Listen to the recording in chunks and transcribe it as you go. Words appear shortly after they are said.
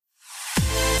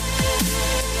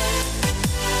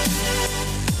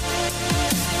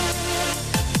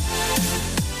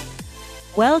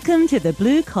Welcome to the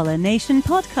Blue Collar Nation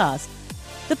podcast,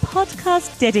 the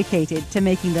podcast dedicated to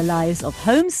making the lives of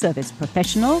home service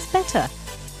professionals better.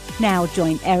 Now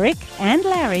join Eric and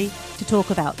Larry to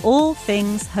talk about all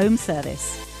things home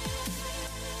service.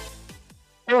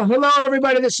 Oh, hello,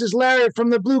 everybody. This is Larry from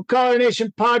the Blue Collar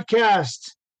Nation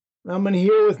podcast. I'm in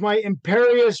here with my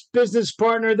imperious business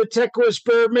partner, the tech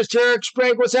whisperer, Mr. Eric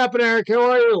Sprague. What's happening, Eric?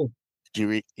 How are you?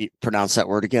 Did you pronounce that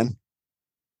word again?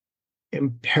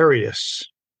 Imperious.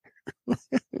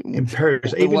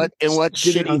 Imperious. And what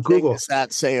shitty on thing Google. does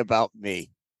that say about me?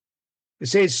 They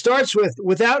say it starts with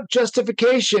without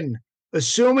justification,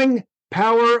 assuming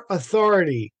power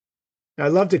authority. I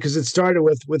loved it because it started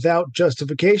with without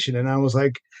justification, and I was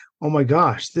like, "Oh my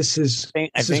gosh, this is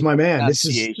my man. This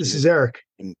is Eric."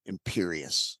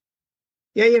 Imperious.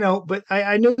 Yeah, but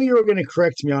I knew you were going to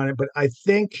correct me on it, but I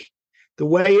think the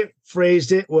way it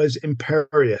phrased it was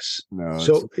imperious. No,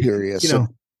 so it's imperious.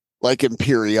 Like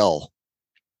imperial.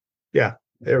 Yeah,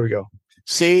 there we go.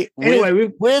 See, anyway,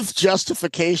 with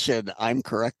justification, I'm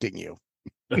correcting you.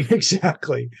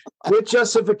 Exactly. With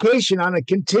justification on a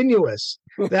continuous.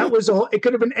 That was it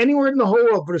could have been anywhere in the whole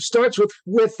world, but it starts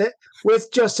with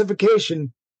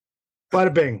justification.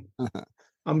 Bada bing.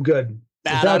 I'm good.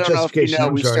 Matt, I don't know if you know,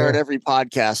 we start every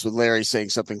podcast with Larry saying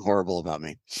something horrible about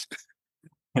me.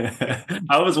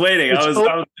 I was waiting. What's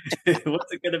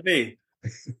it going to be?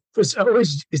 It's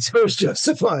always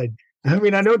justified. I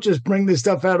mean, I don't just bring this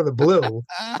stuff out of the blue.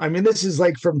 I mean, this is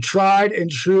like from tried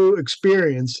and true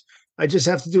experience. I just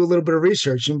have to do a little bit of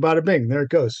research and bada bing, there it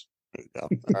goes. There you go.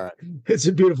 All right. It's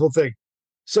a beautiful thing.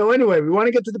 So anyway, we want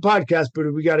to get to the podcast,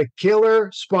 but we got a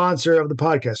killer sponsor of the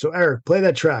podcast. So Eric, play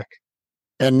that track.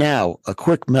 And now a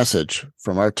quick message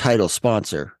from our title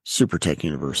sponsor, SuperTech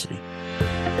University.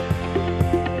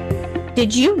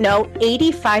 Did you know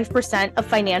 85% of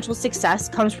financial success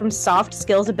comes from soft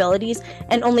skills abilities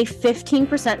and only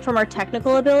 15% from our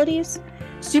technical abilities?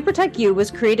 SuperTech U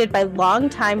was created by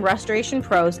longtime restoration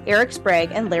pros Eric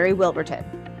Sprague and Larry Wilberton.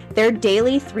 Their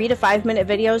daily 3 to 5 minute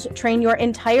videos train your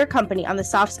entire company on the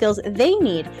soft skills they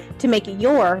need to make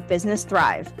your business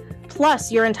thrive.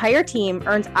 Plus, your entire team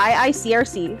earns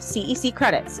IICRC CEC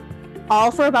credits,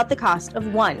 all for about the cost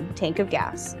of 1 tank of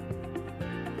gas.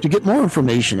 To get more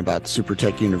information about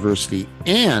SuperTech University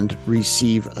and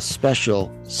receive a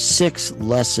special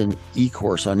 6-lesson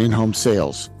e-course on in-home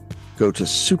sales, go to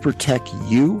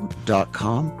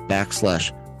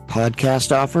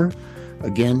supertechu.com/podcast offer.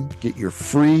 Again, get your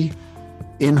free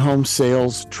in-home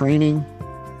sales training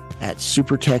at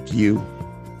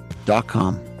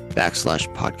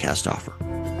supertechu.com/podcast offer.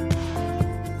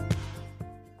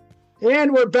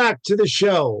 And we're back to the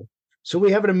show. So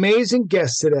we have an amazing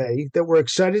guest today that we're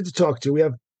excited to talk to. We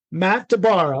have Matt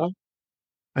DiBara.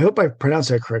 I hope I pronounce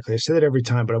that correctly. I say that every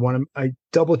time, but I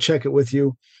double check it with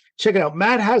you. Check it out.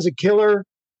 Matt has a killer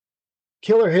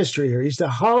history here. He's the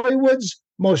Hollywood's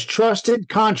most trusted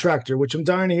contractor, which I'm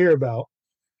dying to hear about.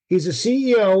 He's a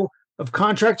CEO of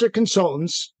Contractor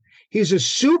Consultants. He's a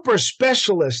super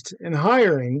specialist in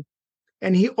hiring,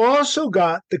 and he also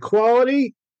got the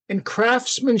Quality and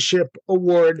Craftsmanship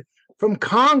Award from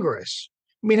Congress.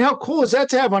 I mean, how cool is that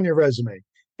to have on your resume?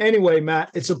 Anyway,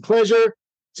 Matt, it's a pleasure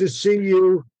to see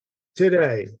you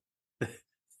today.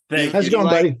 How's it going,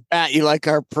 buddy? Matt, you like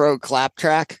our pro clap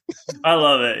track? I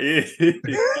love it. I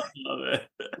love it.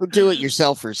 We're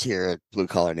do-it-yourselfers here at Blue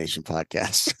Collar Nation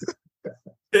Podcast.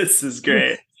 This is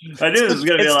great. I knew this was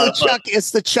going to be a lot of fun. It's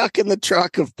the Chuck in the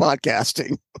truck of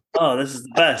podcasting. Oh, this is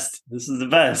the best. This is the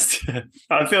best.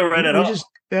 I feel right at home.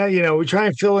 We try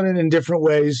and fill it in different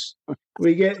ways.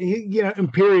 We get,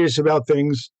 imperious about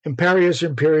things, and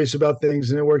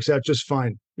it works out just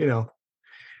fine,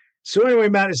 So anyway,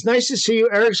 Matt, it's nice to see you.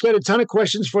 Eric's got a ton of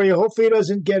questions for you. Hopefully he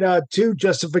doesn't get too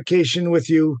justification with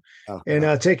you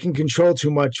and taking control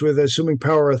too much with assuming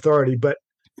power authority. But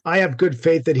I have good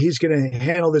faith that he's going to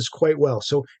handle this quite well.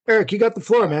 So, Eric, you got the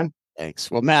floor, man.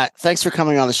 Thanks. Well, Matt, thanks for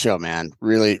coming on the show, man.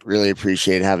 Really, really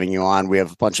appreciate having you on. We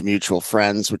have a bunch of mutual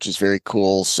friends, which is very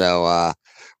cool. So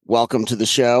welcome to the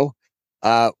show.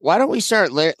 Why don't we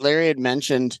start? Larry had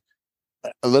mentioned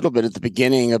a little bit at the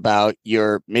beginning about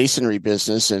your masonry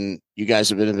business, and you guys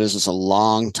have been in business a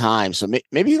long time. So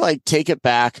maybe take it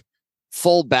back,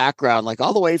 full background, like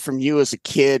all the way from you as a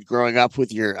kid growing up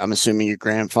with I'm assuming your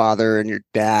grandfather and your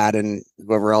dad and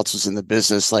whoever else was in the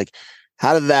business. Like,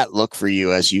 how did that look for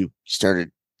you as you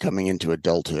started coming into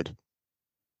adulthood?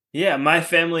 Yeah, my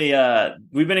family,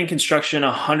 we've been in construction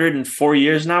 104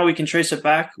 years now. We can trace it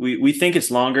back. We think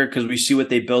it's longer because we see what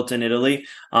they built in Italy.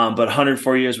 But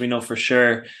 104 years, we know for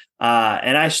sure.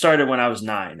 And I started when I was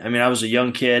 9. I mean, I was a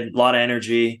young kid, a lot of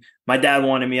energy. my dad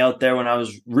wanted me out there when I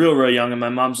was real young, and my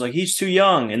mom's like, he's too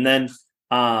young. And then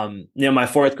my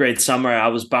fourth grade summer, I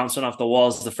was bouncing off the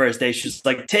walls the first day. She's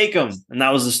like, take him. And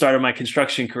that was the start of my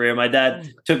construction career. My dad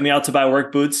took me out to buy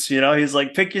work boots. He's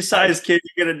like, pick your size, kid.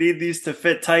 You're going to need these to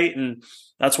fit tight. And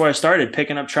that's where I started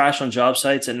picking up trash on job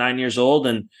sites at 9 years old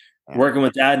and working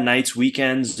with dad nights,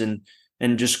 weekends, and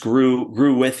just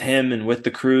grew with him and with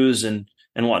the crews and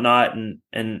whatnot.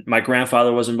 And my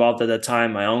grandfather was involved at that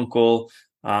time, my uncle.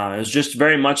 It was just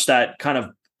very much that kind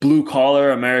of blue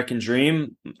collar American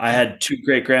dream. I had two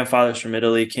great grandfathers from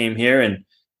Italy came here,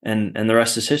 and the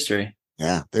rest is history.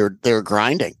 Yeah, they were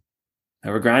grinding.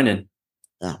 They were grinding.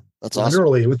 Yeah, that's awesome.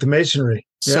 Literally with the masonry.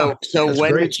 So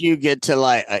when great. did you get to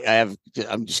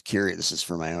I'm just curious. This is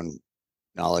for my own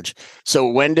knowledge. So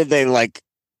when did they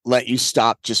let you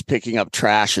stop just picking up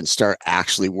trash and start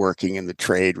actually working in the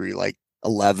trade? Were you like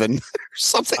 11 or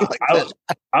something like that?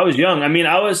 I was young. I mean,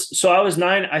 I was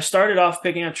 9. I started off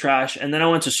picking up trash, and then I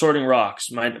went to sorting rocks.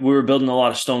 We were building a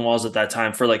lot of stone walls at that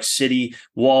time for like city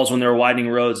walls. When they were widening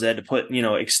roads, they had to put,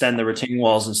 extend the retaining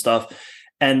walls and stuff.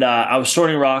 And I was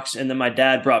sorting rocks, and then my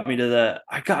dad brought me to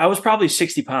I was probably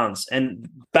 60 pounds. And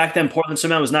back then, Portland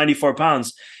cement was 94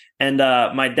 pounds. And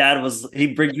my dad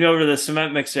he brings me over to the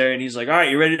cement mixer, and he's like, all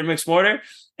right, you ready to mix mortar?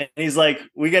 And he's like,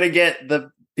 we got to get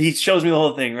he shows me the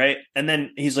whole thing, right? And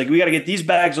then he's like, we got to get these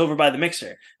bags over by the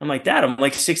mixer. I'm like, Dad, I'm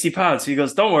like 60 pounds. He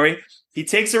goes, don't worry. He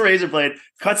takes a razor blade,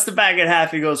 cuts the bag in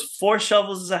half. He goes, 4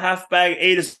 shovels is a half bag,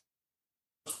 8 is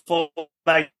a full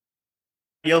bag.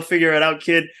 You'll figure it out,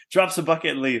 kid. Drops a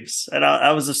bucket and leaves. And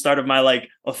that was the start of my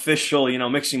official,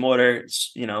 mixing mortar,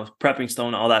 prepping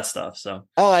stone, all that stuff. So.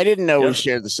 Oh, I didn't know we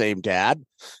shared the same dad.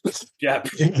 Yeah,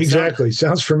 exactly.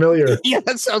 Sounds familiar. Yeah,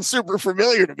 that sounds super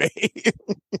familiar to me.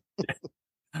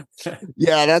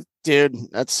 Yeah,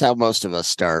 that's how most of us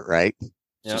start, right?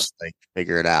 Yep. Just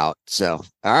figure it out. So,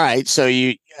 all right. So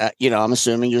you, I'm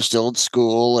assuming you're still in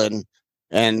school,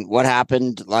 and what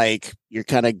happened? You're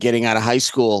kind of getting out of high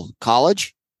school,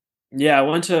 college. Yeah, I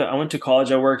went to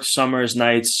college. I worked summers,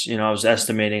 nights. I was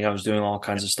estimating. I was doing all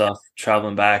kinds of stuff,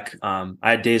 traveling back. I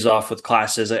had days off with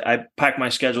classes. I packed my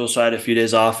schedule, so I had a few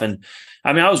days off. And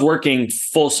I mean, I was working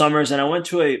full summers, and I went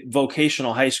to a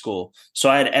vocational high school. So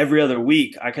I had every other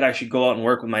week I could actually go out and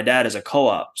work with my dad as a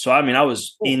co-op. So I mean, I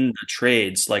was in the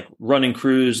trades, like running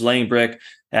crews, laying brick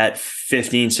at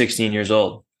 15, 16 years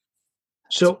old.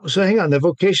 So hang on, the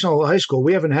vocational high school,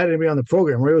 we haven't had anybody on the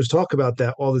program. We always talk about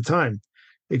that all the time.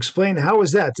 Explain, how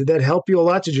was that? Did that help you a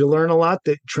lot? Did you learn a lot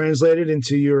that translated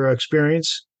into your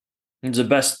experience? It was the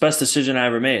best decision I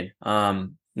ever made.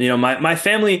 My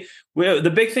family,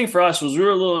 the big thing for us was we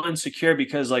were a little insecure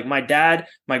because my dad,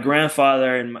 my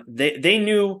grandfather, and they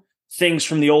knew things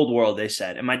from the old world, they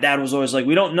said. And my dad was always like,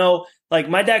 we don't know.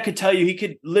 My dad could tell you, he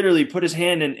could literally put his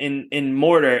hand in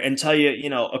mortar and tell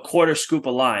you, a quarter scoop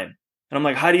of lime. And I'm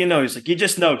like, how do you know? He's like, you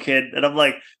just know, kid. And I'm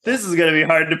like, this is going to be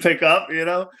hard to pick up,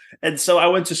 And so I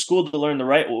went to school to learn the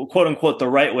right, quote unquote, the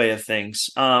right way of things.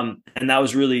 And that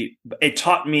was it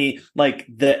taught me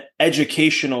the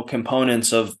educational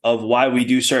components of why we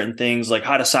do certain things, like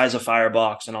how to size a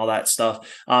firebox and all that stuff.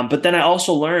 But then I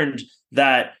also learned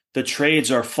that the trades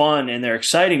are fun and they're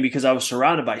exciting because I was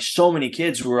surrounded by so many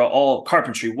kids who were all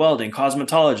carpentry, welding,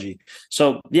 cosmetology.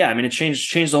 So yeah, I mean, it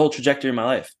changed the whole trajectory of my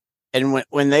life. And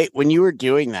when you were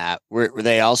doing that, were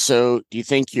they also, do you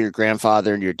think your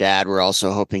grandfather and your dad were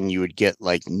also hoping you would get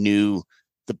the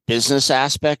business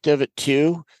aspect of it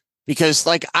too? Because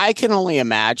I can only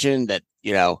imagine that,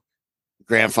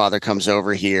 grandfather comes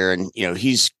over here and,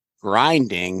 he's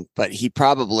grinding, but he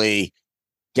probably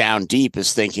down deep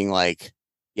is thinking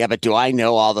yeah, but do I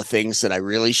know all the things that I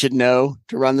really should know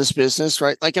to run this business?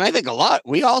 Right. And I think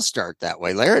we all start that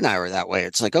way. Larry and I were that way.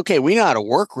 It's okay, we know how to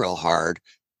work real hard.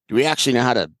 Do we actually know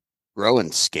how to grow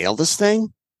and scale this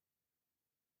thing?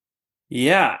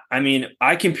 Yeah. I mean,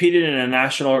 I competed in a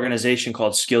national organization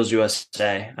called Skills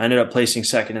USA. I ended up placing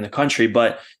second in the country,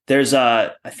 but there's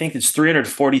I think it's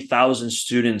 340,000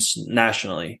 students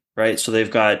nationally, right? So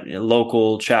they've got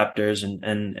local chapters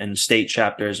and state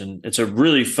chapters, and it's a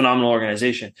really phenomenal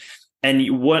organization. And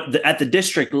at the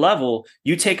district level,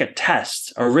 you take a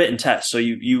test, a written test. So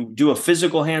you do a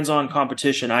physical hands-on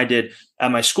competition. I did at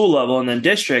my school level, and then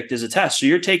district is a test. So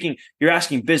you're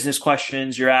asking business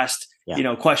questions. You're asked,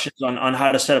 questions on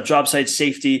how to set up job sites,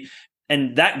 safety.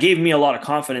 And that gave me a lot of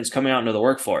confidence coming out into the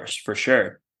workforce for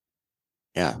sure.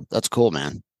 Yeah, that's cool,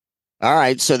 man. All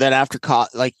right. So then after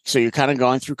so you're kind of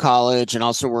going through college and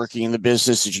also working in the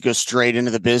business. Did you go straight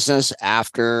into the business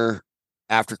after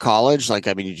college?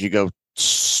 Did you go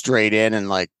straight in and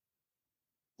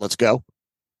let's go?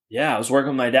 Yeah, I was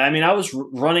working with my dad. I mean, I was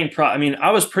running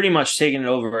I was pretty much taking it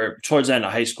over towards the end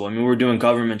of high school. I mean, we were doing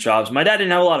government jobs. My dad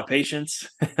didn't have a lot of patience.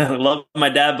 I love my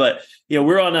dad, but we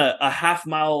were on a half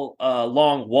mile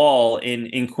long wall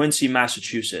in Quincy,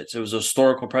 Massachusetts. It was a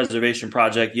historical preservation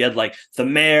project. You had like the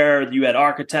mayor, you had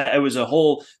architect. It was a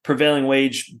whole prevailing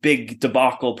wage, big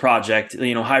debacle project.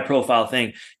 High profile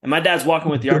thing. And my dad's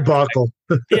walking with the architect. Debacle.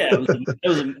 Yeah,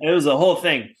 it was a whole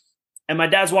thing. And my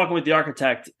dad's walking with the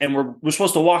architect, and we're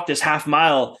supposed to walk this half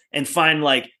mile and find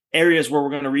like areas where we're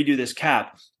going to redo this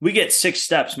cap. We get 6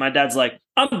 steps. My dad's like,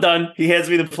 I'm done. He hands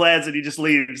me the plans and he just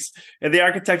leaves. And the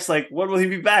architect's like, when will he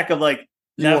be back? I'm like,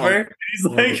 never. He's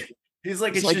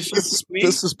like, it's just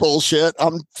this is bullshit.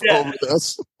 I'm over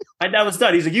this. My dad was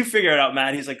done. He's like, you figure it out,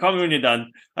 Matt. He's like, call me when you're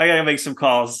done. I got to make some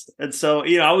calls. And so,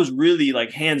 I was really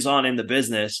like hands-on in the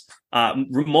business,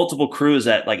 multiple crews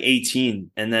at like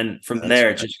 18. And then from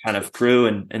there, just kind of grew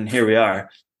and here we are.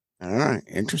 All right.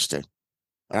 Interesting.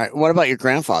 All right. What about your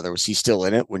grandfather? Was he still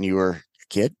in it when you were a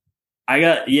kid?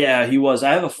 He was.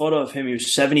 I have a photo of him. He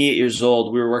was 78 years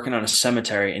old. We were working on a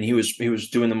cemetery and he was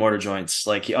doing the mortar joints.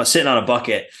 Like I was sitting on a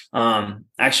bucket.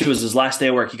 Actually it was his last day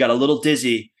of work. He got a little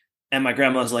dizzy. And my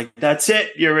grandma was like, that's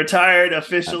it. You're retired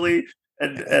officially.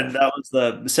 And that was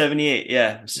the 78.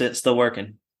 Yeah. Still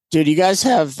working. Dude, you guys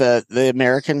have the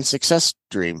American success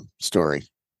dream story,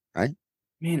 right? I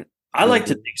mean, I like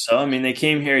to think so. I mean, they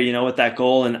came here, with that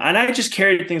goal and I just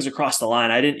carried things across the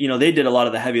line. I didn't, they did a lot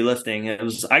of the heavy lifting.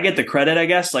 I get the credit, I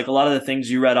guess, like a lot of the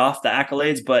things you read off, the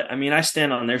accolades, but I mean, I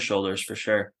stand on their shoulders for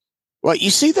sure. Well, you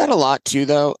see that a lot too,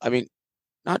 though. I mean,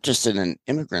 not just in an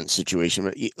immigrant situation,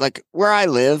 but like where I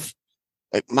live,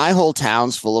 like my whole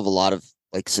town's full of a lot of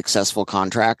like successful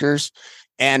contractors,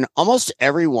 and almost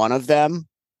every one of them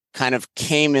kind of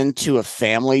came into a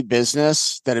family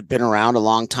business that had been around a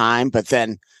long time, but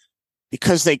then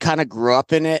because they kind of grew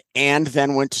up in it and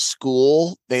then went to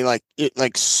school, they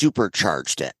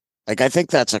supercharged it. Like, I think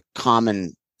that's a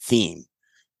common theme,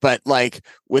 but like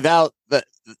without the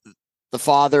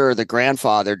father or the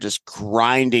grandfather just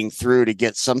grinding through to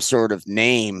get some sort of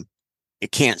name,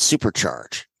 it can't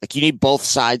supercharge. Like you need both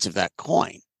sides of that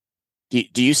coin.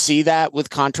 Do you see that with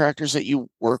contractors that you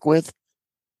work with?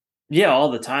 Yeah,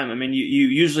 all the time. I mean, you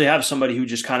usually have somebody who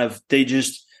just kind of,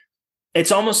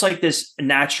 it's almost like this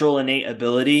natural innate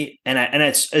ability. And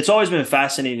it's always been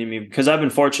fascinating to me because I've been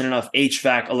fortunate enough,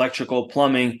 HVAC, electrical,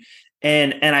 plumbing,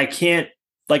 and I can't,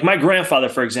 like my grandfather,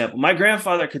 for example, my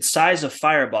grandfather could size a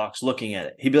firebox looking at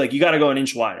it. He'd be like, you got to go an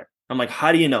inch wider. I'm like,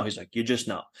 how do you know? He's like, you just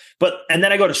know. And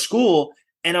then I go to school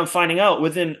and I'm finding out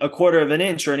within a quarter of an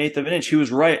inch or an eighth of an inch, he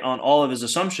was right on all of his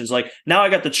assumptions. Like now I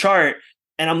got the chart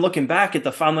and I'm looking back at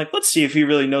the file. I'm like, let's see if he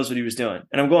really knows what he was doing.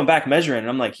 And I'm going back measuring and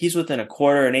I'm like, he's within a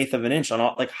quarter, an eighth of an inch on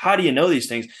all, like, how do you know these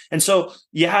things? And so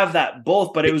you have that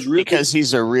both, but it was really because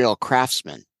he's a real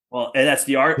craftsman. Well, and that's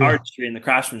the artistry and the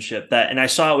craftsmanship and I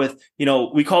saw it with,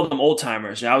 we called them old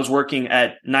timers. I was working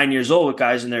at 9 years old with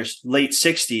guys in their late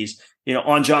 60s,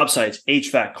 on job sites,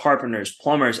 HVAC, carpenters,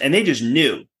 plumbers, and they just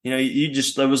knew,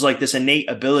 it was like this innate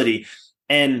ability.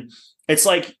 And it's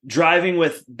like driving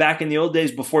with back in the old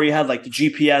days before you had like the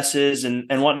GPSs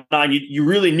and whatnot. You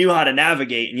really knew how to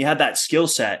navigate and you had that skill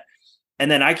set.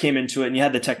 And then I came into it and you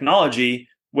had the technology,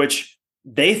 which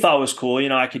they thought was cool.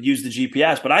 I could use the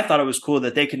GPS, but I thought it was cool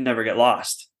that they could never get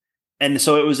lost. And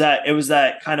so it was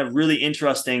that kind of really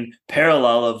interesting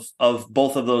parallel of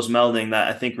both of those melding that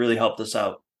I think really helped us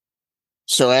out.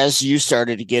 So as you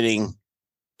started getting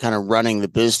kind of running the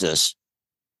business,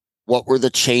 what were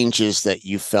the changes that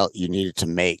you felt you needed to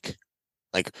make?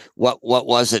 Like what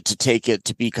was it to take it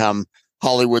to become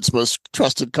Hollywood's most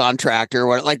trusted contractor?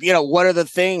 What are the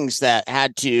things that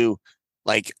had to,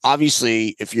 like,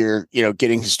 obviously if you're,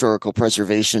 getting historical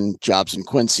preservation jobs in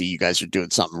Quincy, you guys are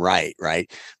doing something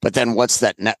right? But then what's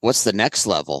the next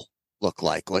level look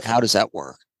like? Like, how does that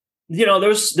work?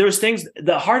 There's things,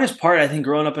 the hardest part, I think,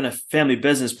 growing up in a family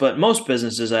business, but most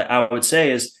businesses I would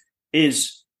say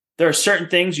is there are certain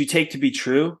things you take to be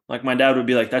true. Like my dad would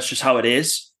be like, that's just how it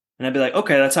is. And I'd be like,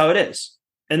 okay, that's how it is.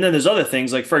 And then there's other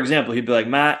things, like, for example, he'd be like,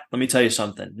 Matt, let me tell you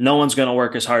something. No one's going to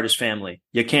work as hard as family.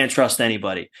 You can't trust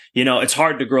anybody. It's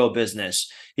hard to grow a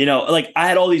business. Like I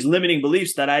had all these limiting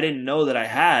beliefs that I didn't know that I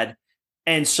had.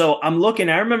 And so I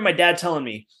remember my dad telling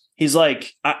me, he's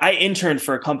like, I interned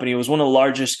for a company. It was one of the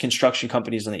largest construction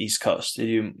companies on the East Coast. They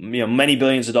do, many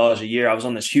billions of dollars a year. I was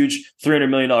on this huge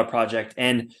 $300 million project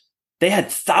and they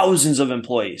had thousands of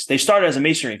employees. They started as a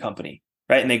masonry company,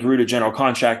 right? And they grew to general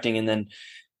contracting. And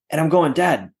I'm going,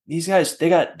 Dad, these guys, they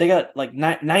got like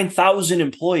 9,000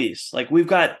 employees. Like we've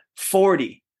got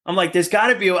 40. I'm like, there's got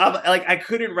to be, I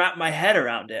couldn't wrap my head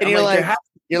around it. And you're like,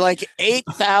 You're like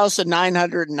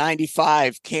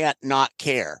 8,995 can't not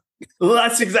care. Well,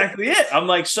 that's exactly it. I'm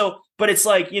like, so, but it's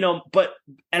like, and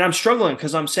I'm struggling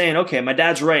because I'm saying, okay, my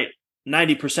dad's right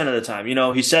 90% of the time.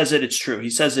 He says it's true. He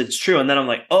says it's true. And then I'm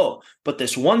like, oh, but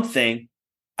this one thing,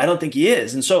 I don't think he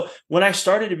is. And so when I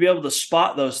started to be able to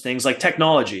spot those things like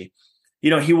technology,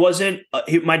 he wasn't,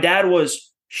 my dad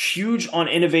was huge on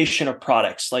innovation of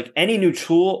products, like any new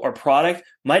tool or product.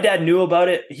 My dad knew about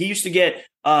it. He used to get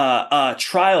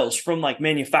trials from like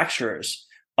manufacturers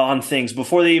on things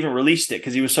before they even released it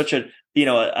because he was such a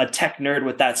tech nerd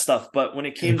with that stuff. But when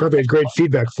it came, probably had great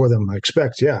feedback for them, I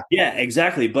expect. Yeah,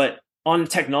 exactly. But on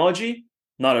technology,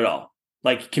 not at all.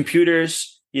 Like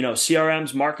computers,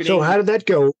 CRMs, marketing. So how did that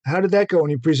go?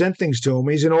 When you present things to him?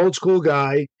 He's an old school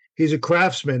guy. He's a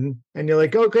craftsman, and you're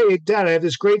like, okay, Dad, I have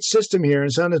this great system here, and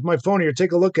it's on my phone here.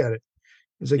 Take a look at it.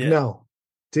 He's like, no.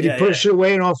 Did he push it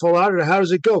away an awful lot, or how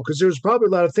does it go? Because there's probably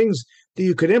a lot of things that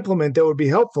you could implement that would be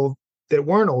helpful that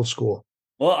weren't old school.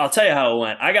 Well, I'll tell you how it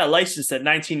went. I got licensed at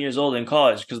 19 years old in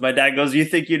college because my dad goes, you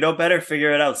think you know better?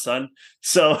 Figure it out, son.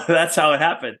 So that's how it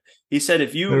happened. He said,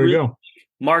 if you really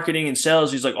marketing and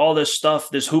sales, he's like, all this stuff,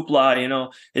 this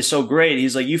hoopla, is so great.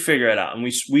 He's like, you figure it out. And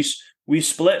we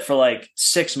split for like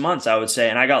 6 months, I would say.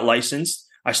 And I got licensed.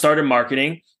 I started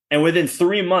marketing. And within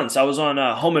 3 months, I was on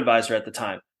a Home Advisor at the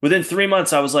time. Within 3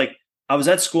 months, I was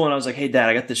at school and I was like, hey, Dad,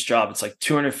 I got this job. It's like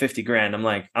 $250,000. I'm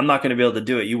like, I'm not going to be able to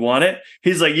do it. You want it?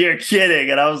 He's like, you're kidding.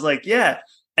 And I was like, yeah.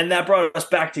 And that brought us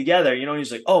back together.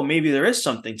 He's like, oh, maybe there is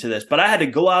something to this. But I had to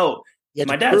go out.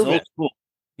 My dad's old school.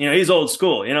 He's old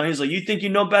school. He's like, you think you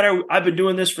know better? I've been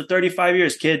doing this for 35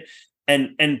 years, kid.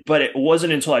 But it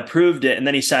wasn't until I proved it. And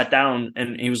then he sat down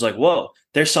and he was like, whoa,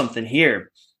 there's something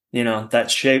here, that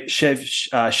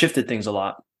shifted things a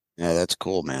lot. Yeah, that's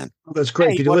cool, man. Well, that's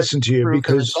great. Did he listen to you?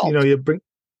 Because, you bring.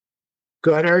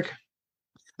 Go ahead, Eric.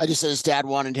 I just said his dad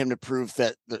wanted him to prove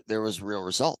that there was real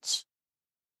results.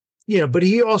 Yeah, but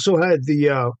he also had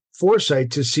the foresight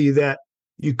to see that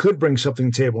you could bring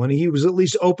something to the table. And he was at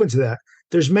least open to that.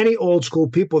 There's many old school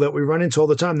people that we run into all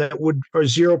the time that are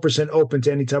 0% open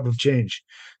to any type of change.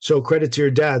 So credit to your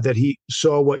dad that he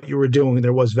saw what you were doing and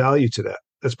there was value to that.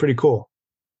 That's pretty cool.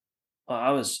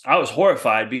 I was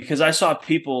horrified because I saw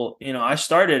people, I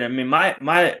started,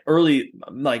 my early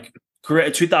career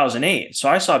 2008. So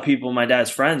I saw people, my dad's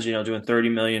friends, doing 30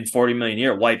 million, 40 million a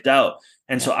year wiped out.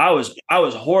 And so I was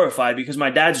horrified because my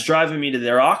dad's driving me to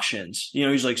their auctions.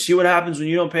 He's like, see what happens when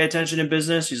you don't pay attention in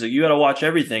business. He's like, you got to watch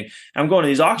everything. I'm going to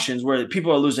these auctions where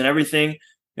people are losing everything.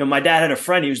 My dad had a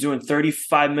friend, he was doing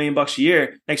 35 million bucks a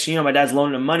year. Next thing you know, my dad's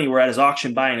loaning him money. We're at his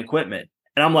auction buying equipment.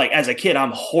 And I'm like, as a kid,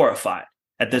 I'm horrified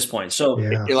at this point. So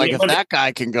you're like, if that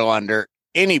guy can go under,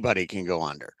 anybody can go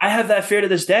under. I have that fear to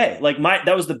this day. Like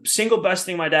that was the single best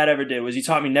thing my dad ever did was he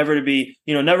taught me never to be,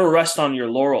 never rest on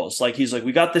your laurels. Like he's like,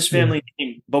 we got this family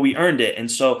name, but we earned it. And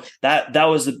so that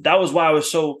was why I was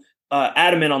so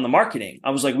adamant on the marketing. I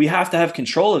was like, we have to have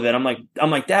control of it. I'm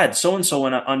like, Dad, so-and-so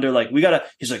went under, like,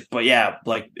 he's like, but yeah,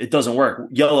 like it doesn't work.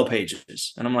 Yellow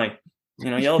Pages. And I'm like,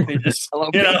 Yellow Pages.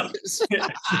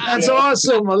 That's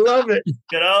awesome. I love it.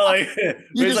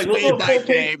 You just made my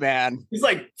day, man. He's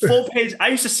like full page. I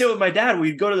used to sit with my dad.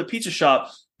 We'd go to the pizza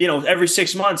shop, every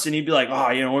 6 months, and he'd be like, "Oh,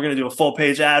 we're gonna do a full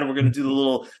page ad. We're gonna do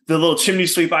the little chimney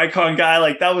sweep icon guy."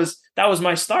 Like that was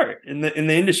my start in the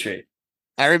industry.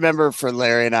 I remember for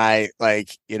Larry and I,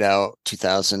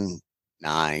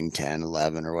 2009, 10,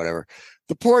 11, or whatever.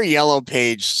 The poor Yellow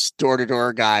Page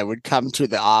door-to-door guy would come to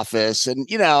the office and,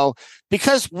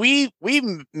 because we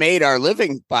made our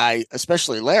living by,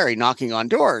 especially Larry, knocking on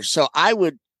doors. So I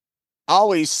would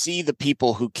always see the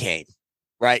people who came,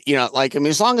 right?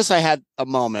 As long as I had a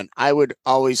moment, I would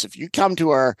always, if you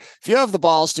have the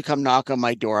balls to come knock on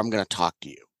my door, I'm going to talk to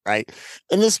you, right?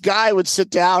 And this guy would sit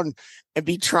down and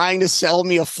be trying to sell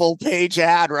me a full page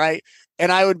ad, right?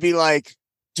 And I would be like,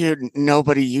 dude,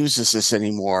 nobody uses this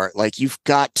anymore. Like, you've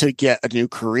got to get a new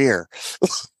career.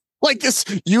 Like this,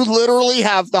 you literally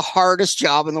have the hardest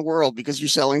job in the world because you're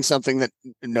selling something that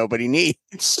nobody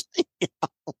needs.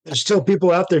 There's still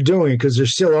people out there doing it because there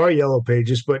still are Yellow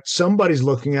Pages, but somebody's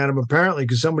looking at them apparently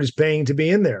because somebody's paying to be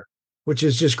in there, which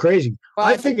is just crazy. Well,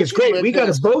 I think it's great. We got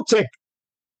a Votech.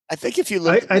 I think if you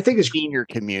look at the senior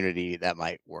community, that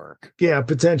might work. Yeah,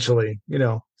 potentially,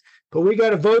 but we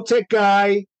got a Votech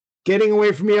guy getting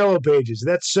away from Yellow Pages.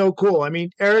 That's so cool.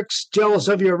 Eric's jealous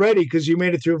of you already because you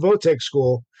made it through Votech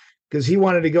school because he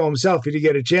wanted to go himself. He didn't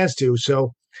get a chance to.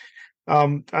 So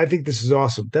I think this is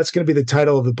awesome. That's going to be the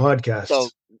title of the podcast. So,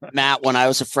 Matt, when I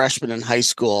was a freshman in high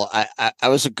school, I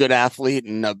was a good athlete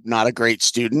and not a great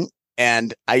student.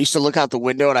 And I used to look out the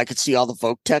window and I could see all the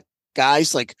Votech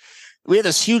guys. Like, we had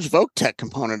this huge Voc Tech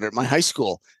component at my high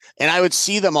school, and I would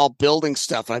see them all building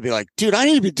stuff. And I'd be like, dude, I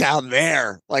need to be down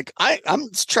there. Like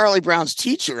I'm Charlie Brown's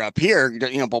teacher up here,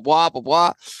 blah, blah, blah,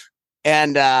 blah.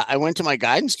 And I went to my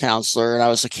guidance counselor and I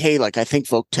was like, hey, like, I think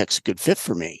Voc Tech's a good fit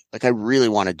for me. Like, I really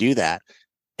want to do that.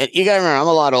 And you got to remember, I'm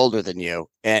a lot older than you.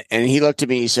 And he looked at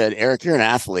me and he said, Eric, you're an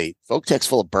athlete. Voc Tech's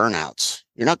full of burnouts.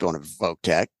 You're not going to Voc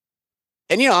Tech.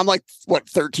 And, I'm like,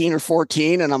 13 or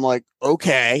 14. And I'm like,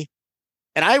 okay.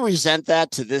 And I resent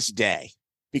that to this day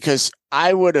because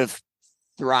I would have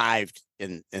thrived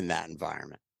in that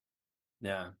environment.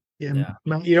 Yeah.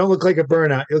 Matt, you don't look like a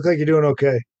burnout. You look like you're doing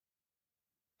okay.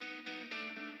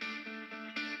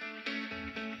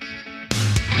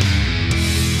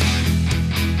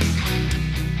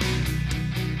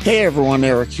 Hey everyone,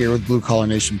 Eric here with Blue Collar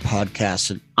Nation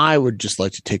Podcast, and I would just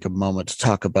like to take a moment to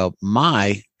talk about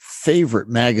my favorite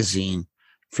magazine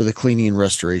for the cleaning and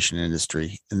restoration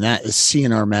industry, and that is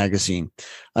C&R Magazine.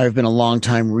 I've been a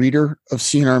longtime reader of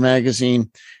C&R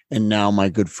Magazine, and now my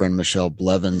good friend Michelle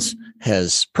Blevins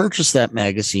has purchased that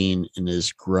magazine and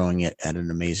is growing it at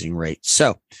an amazing rate.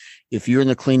 So if you're in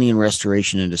the cleaning and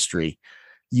restoration industry,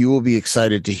 you will be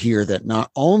excited to hear that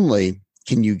not only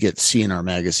can you get C&R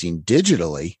Magazine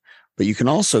digitally, but you can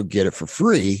also get it for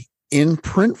free in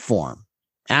print form,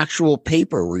 actual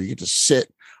paper where you get to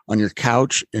sit on your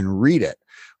couch and read it,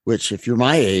 which if you're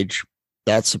my age,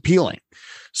 that's appealing.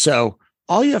 So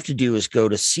all you have to do is go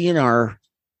to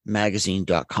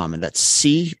cnrmagazine.com, and that's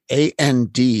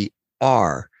CANDR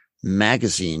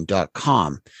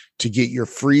magazine.com to get your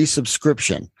free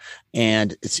subscription.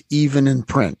 And it's even in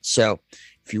print. So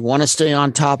if you want to stay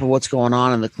on top of what's going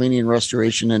on in the cleaning and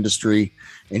restoration industry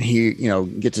and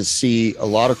get to see a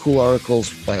lot of cool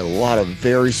articles by a lot of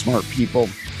very smart people,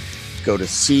 go to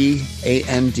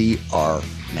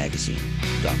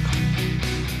CANDRmagazine.com.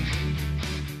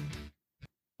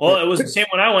 Well, it was the same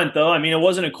when I went, though. I mean, it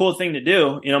wasn't a cool thing to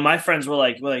do. My friends were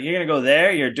like, you're going to go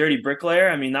there? You're a dirty bricklayer?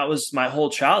 I mean, that was my whole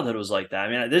childhood was like that. I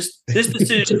mean, this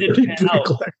decision didn't pan out.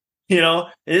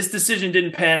 This decision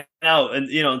didn't pan out and,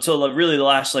 until really the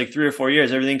last 3 or 4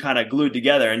 years, everything kind of glued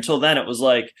together. Until then, it was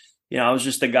like, I was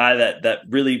just a guy that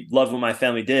really loved what my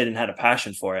family did and had a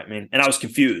passion for it. I mean, and I was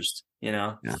confused,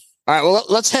 Yeah. All right. Well,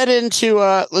 let's head into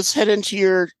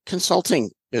your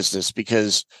consulting business,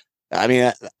 because I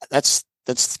mean, that's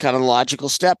kind of the logical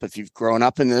step. If you've grown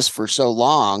up in this for so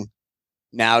long,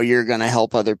 now you're going to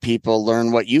help other people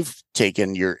learn what you've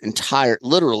taken your entire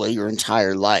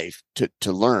life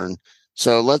to learn.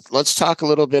 So let's talk a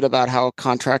little bit about how a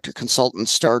contractor consultant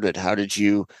started. How did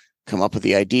you come up with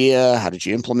the idea? How did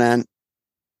you implement?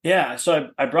 Yeah, so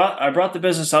I brought the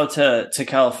business out to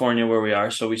California where we are.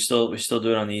 So we still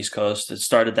do it on the East Coast. It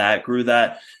started that, grew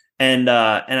that, and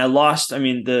I lost. I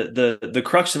mean, the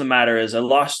crux of the matter is I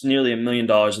lost nearly $1 million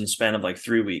in the span of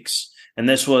 3 weeks. And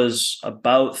this was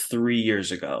about 3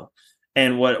 years ago.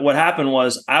 And what happened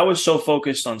was I was so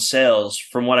focused on sales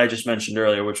from what I just mentioned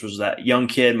earlier, which was that young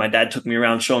kid. My dad took me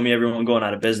around, showing me everyone going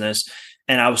out of business.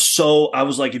 And I was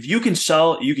like, if you can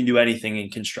sell, you can do anything in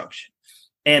construction.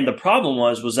 And the problem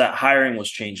was that hiring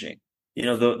was changing.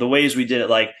 The ways we did it,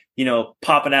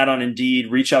 pop an ad on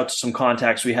Indeed, reach out to some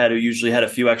contacts we had who usually had a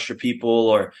few extra people,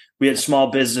 or we had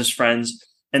small business friends.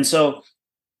 And so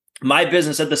my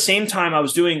business at the same time I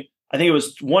was doing, I think it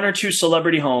was 1 or 2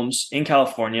 celebrity homes in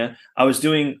California. I was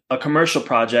doing a commercial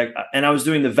project, and I was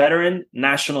doing the Veteran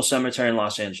National Cemetery in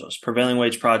Los Angeles, prevailing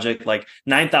wage project,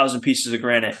 9,000 pieces of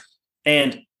granite.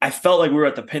 And I felt like we were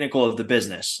at the pinnacle of the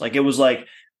business. It was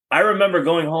I remember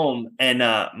going home and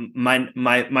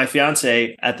my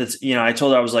fiance at the, I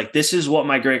told her, I was like, this is what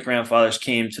my great grandfathers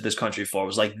came to this country for. It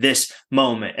was this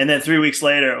moment. And then 3 weeks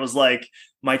later, it was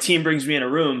my team brings me in a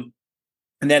room,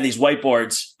 and they had these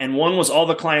whiteboards, and one was all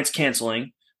the clients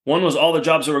canceling. One was all the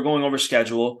jobs that were going over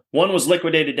schedule. One was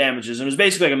liquidated damages. And it was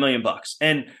basically $1 million.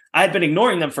 And I had been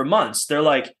ignoring them for months. They're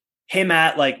like, hey,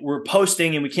 Matt, we're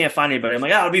posting and we can't find anybody. I'm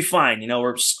like, it'll be fine.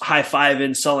 We're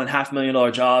high-fiving, selling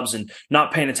 $500,000 jobs and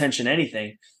not paying attention to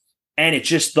anything. And it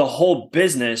just, the whole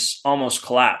business almost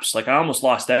collapsed. I almost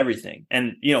lost everything.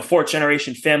 And, 4th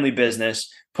generation family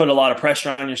business, put a lot of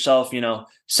pressure on yourself,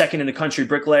 second in the country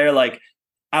bricklayer,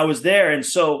 I was there. And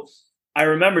so I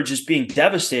remember just being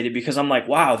devastated because I'm like,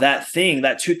 wow, that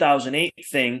 2008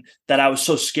 thing that I was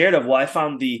so scared of. Well, I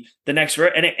found the next,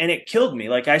 and it killed me.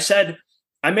 I said,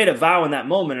 I made a vow in that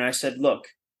moment, and I said, look,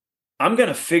 I'm going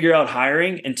to figure out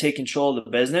hiring and take control of the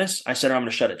business. I said, I'm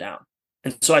going to shut it down.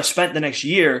 And so I spent the next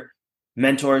year,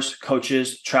 mentors,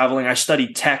 coaches, traveling. I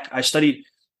studied tech.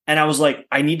 And I was like,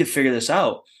 I need to figure this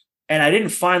out. And I didn't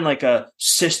find a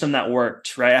system that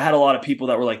worked, right? I had a lot of people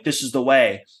that were like, this is the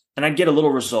way. And I'd get a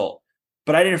little result.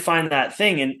 but I didn't find that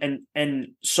thing. And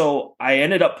so I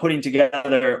ended up putting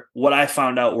together what I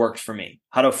found out worked for me,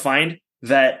 how to find,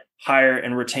 vet, hire,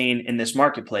 and retain in this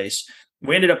marketplace.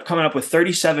 We ended up coming up with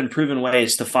 37 proven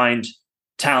ways to find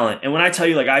talent. And when I tell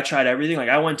you, like, I tried everything, like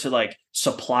I went to like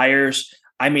suppliers,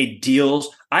 I made deals.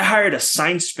 I hired a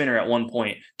sign spinner at one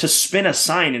point to spin a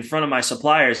sign in front of my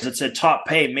suppliers that said top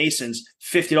pay masons,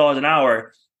 $50 an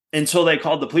hour, until they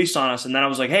called the police on us. And then I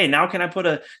was like, hey, now can I put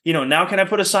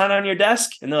a sign on your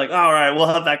desk? And they're like, all right, we'll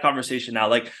have that conversation now.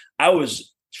 Like, I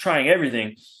was trying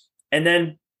everything. And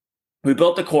then we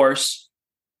built the course.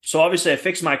 So obviously I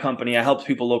fixed my company. I helped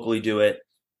people locally do it,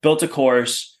 built a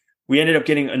course. We ended up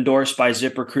getting endorsed by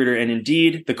ZipRecruiter and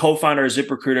Indeed. The co-founder of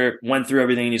ZipRecruiter went through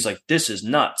everything and he's like, this is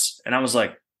nuts. And I was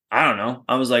like, I don't know.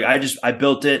 I was like, I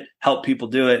built it, helped people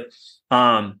do it.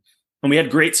 And we had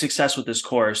great success with this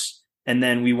course. And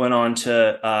then we went on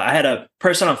to, I had a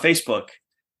person on Facebook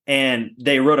and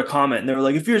they wrote a comment and they were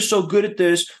like, if you're so good at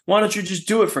this, why don't you just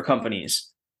do it for companies?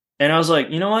 And I was like,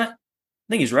 you know what? I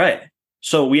think he's right.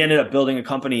 So we ended up building a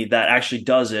company that actually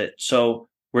does it. So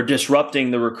we're disrupting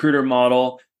the recruiter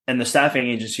model and the staffing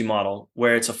agency model,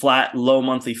 where it's a flat, low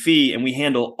monthly fee, and we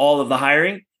handle all of the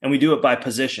hiring, and we do it by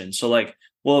position. So like,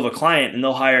 we'll have a client and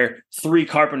they'll hire 3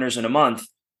 carpenters in a month,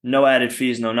 no added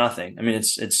fees, no nothing. I mean,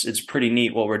 it's pretty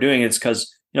neat what we're doing. It's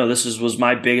because, was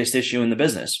my biggest issue in the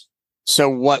business. So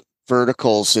what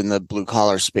verticals in the blue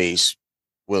collar space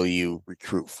will you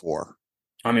recruit for?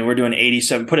 I mean, we're doing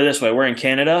 87. Put it this way, we're in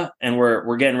Canada and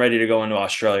we're getting ready to go into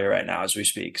Australia right now as we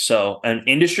speak. So, and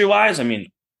industry wise, I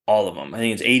mean, all of them. I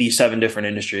think it's 87 different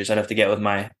industries. I'd have to get with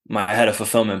my head of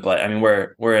fulfillment, but I mean,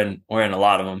 we're in a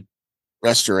lot of them.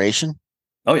 Restoration?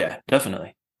 Oh yeah,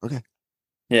 definitely. Okay.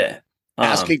 Yeah.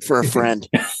 Asking for a friend.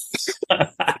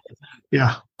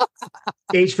 Yeah.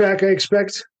 HVAC, I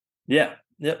expect. Yeah.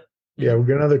 Yep. Yeah, we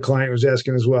got another client who's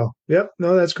asking as well. Yep.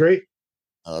 No, that's great.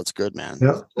 Oh, that's good, man.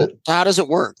 Yep. Well, how does it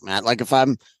work, Matt? Like, if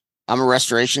I'm a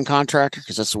restoration contractor,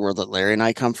 because that's the world that Larry and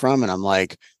I come from, and I'm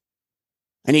like,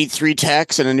 I need 3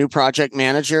 techs and a new project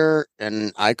manager,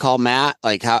 and I call Matt.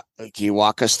 Like, how can you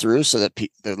walk us through so that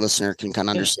the listener can kind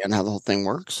of understand how the whole thing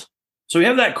works? So we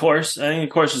have that course. I think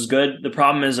the course is good. The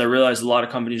problem is I realize a lot of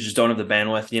companies just don't have the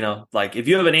bandwidth. Like if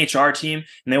you have an HR team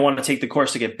and they want to take the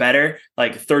course to get better,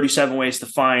 like 37 ways to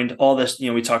find all this,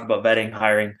 we talk about vetting,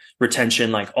 hiring,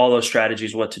 retention, like all those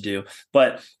strategies, what to do.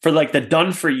 But for like the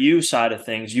done for you side of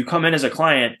things, you come in as a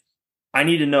client, I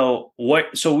need to know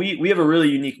what. So we have a really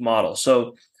unique model.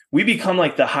 So we become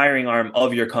like the hiring arm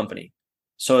of your company.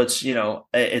 So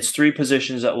it's 3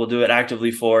 positions that we'll do it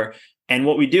actively for. And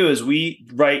what we do is we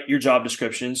write your job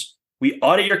descriptions, we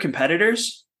audit your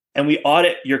competitors, and we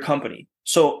audit your company.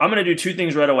 So I'm going to do 2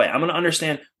 things right away. I'm going to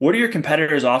understand what are your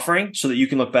competitors offering so that you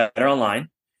can look better online.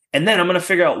 And then I'm going to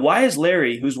figure out, why is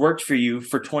Larry, who's worked for you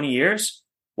for 20 years,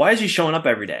 why is he showing up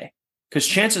every day? Because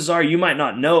chances are you might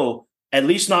not know, at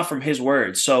least not from his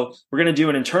words. So we're going to do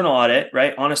an internal audit,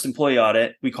 right? Honest employee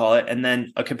audit, we call it, and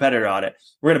then a competitor audit.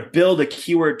 We're going to build a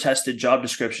keyword tested job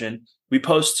description. We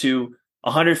post to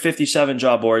 157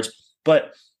 job boards,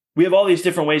 but we have all these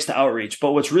different ways to outreach.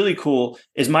 But what's really cool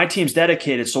is my team's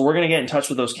dedicated. So we're going to get in touch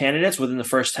with those candidates within the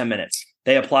first 10 minutes.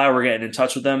 They apply, we're getting in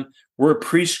touch with them. We're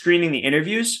pre-screening the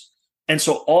interviews. And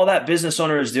so all that business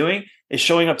owner is doing is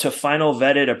showing up to final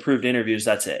vetted approved interviews.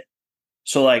 That's it.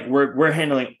 So like we're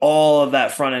handling all of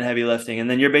that front end heavy lifting.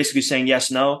 And then you're basically saying yes,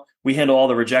 no. We handle all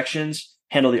the rejections,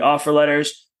 handle the offer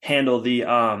letters, handle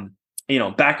the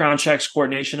background checks,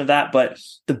 coordination of that. But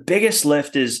the biggest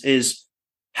lift is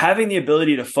having the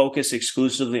ability to focus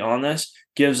exclusively on this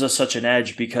gives us such an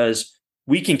edge, because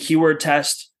we can keyword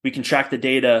test, we can track the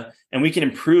data, and we can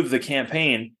improve the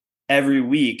campaign every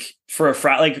week for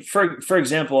for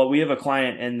example, we have a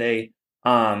client and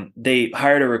they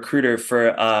hired a recruiter for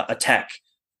a tech.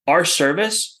 Our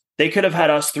service, they could have had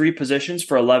us 3 positions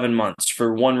for 11 months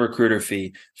for 1 recruiter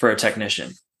fee for a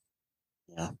technician.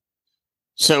 Yeah.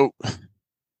 So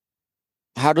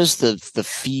how does the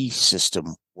fee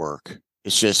system work?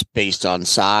 It's just based on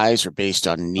size or based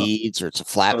on needs, or it's a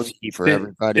flat fee for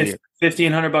everybody?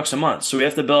 $1,500 a month. So we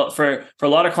have to build for a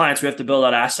lot of clients, we have to build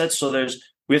out assets. So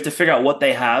we have to figure out what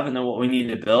they have and then what we need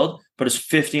to build, but it's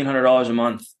 $1,500 a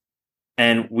month.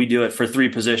 And we do it for 3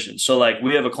 positions. So like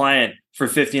we have a client for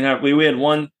 $1,500. We had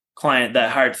one client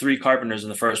that hired 3 carpenters in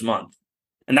the first month.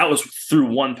 And that was through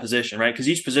 1 position, right? Because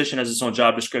each position has its own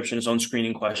job description, its own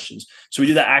screening questions. So we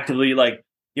do that actively. Like,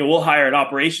 we'll hire an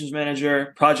operations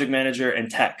manager, project manager,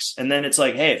 and techs. And then it's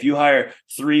like, hey, if you hire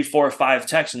 3, 4, 5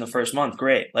 techs in the first month,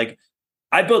 great. Like,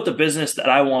 I built the business that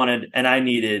I wanted and I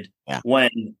needed when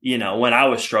I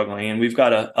was struggling. And we've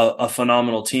got a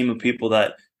phenomenal team of people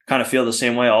that kind of feel the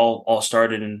same way, all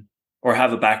started in or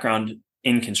have a background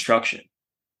in construction.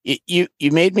 You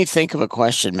made me think of a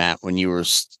question, Matt, when you were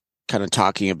kind of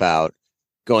talking about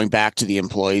going back to the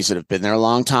employees that have been there a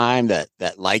long time that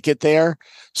like it there.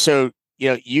 So,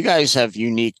 you guys have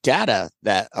unique data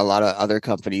that a lot of other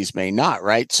companies may not,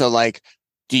 right? So like,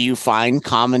 do you find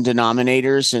common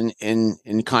denominators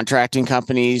in contracting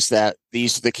companies that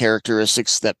these are the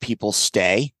characteristics that people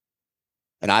stay?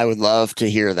 And I would love to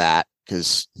hear that,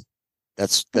 because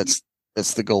that's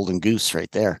the golden goose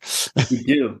right there.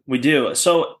 We do.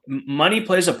 So money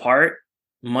plays a part.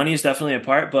 Money is definitely a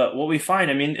part, but what we find,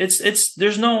 I mean, it's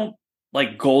there's no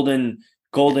like golden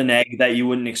egg that you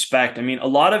wouldn't expect. I mean, a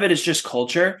lot of it is just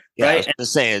culture, right? I was gonna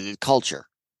say culture.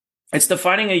 It's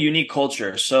defining a unique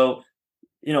culture. So,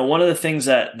 one of the things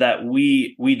that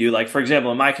we do, like for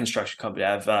example, in my construction company,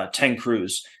 I have 10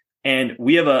 crews, and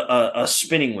we have a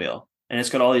spinning wheel, and it's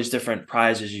got all these different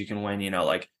prizes you can win.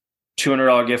 Like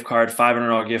 $200 gift card,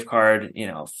 $500 gift card,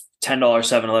 $10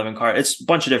 7-Eleven card. It's a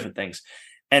bunch of different things.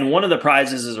 And one of the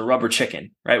prizes is a rubber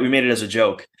chicken, right? We made it as a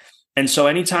joke. And so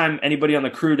anytime anybody on the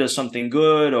crew does something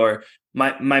good, or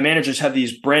my managers have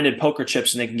these branded poker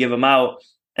chips and they can give them out.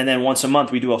 And then once a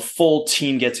month, we do a full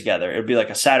team get together. It'd be like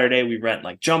a Saturday. We rent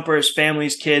like jumpers,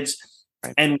 families, kids,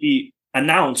 and we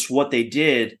announce what they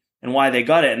did and why they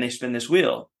got it. And they spin this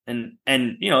wheel. And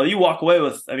you walk away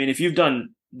with, I mean, if you've done,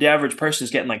 the average person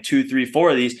is getting like 2, 3, 4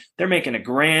 of these, they're making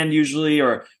 $1,000 usually,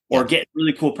 or getting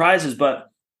really cool prizes. But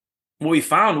what we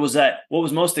found was that what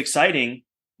was most exciting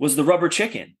was the rubber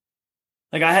chicken.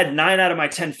 Like I had 9 out of my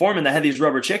 10 foremen that had these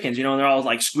rubber chickens, and they're all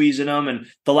like squeezing them. And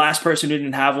the last person who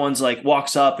didn't have ones like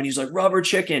walks up and he's like, rubber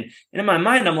chicken. And in my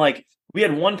mind, I'm like, we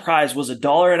had one prize was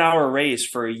 $1 an hour raise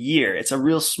for a year. It's a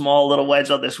real small little wedge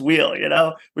on this wheel,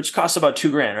 which costs about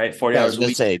 $2,000, right? 40 hours a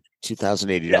week. Say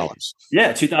 $2,080.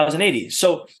 Yeah, $2,080.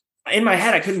 So in my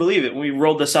head, I couldn't believe it when we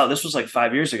rolled this out. This was like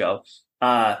 5 years ago,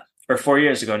 or 4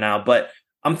 years ago now. But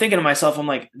I'm thinking to myself, I'm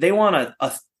like, they want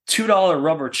a $2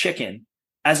 rubber chicken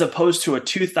as opposed to a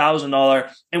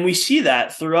 $2,000. And we see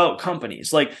that throughout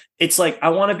companies. Like, it's like, I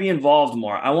want to be involved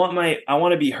more. I want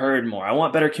to be heard more. I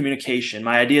want better communication.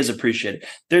 My ideas appreciated.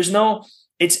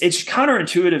 It's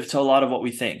counterintuitive to a lot of what we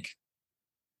think.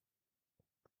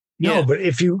 No, but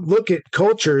if you look at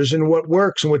cultures and what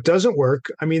works and what doesn't work,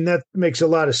 I mean, that makes a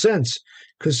lot of sense,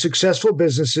 because successful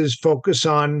businesses focus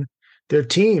on their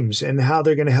teams and how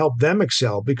they're going to help them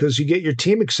excel, because you get your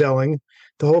team excelling,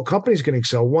 the whole company's going to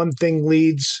excel. One thing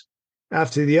leads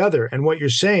after the other. And what you're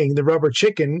saying, the rubber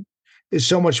chicken, is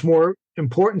so much more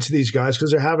important to these guys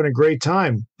because they're having a great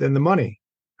time than the money.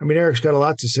 I mean, Eric's got a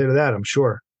lot to say to that, I'm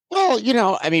sure. Well,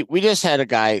 I mean, we just had a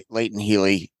guy, Leighton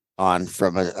Healy, on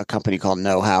from a company called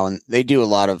Know How, and they do a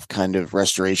lot of kind of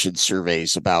restoration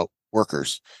surveys about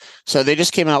workers. So they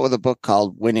just came out with a book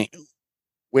called Winning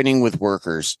with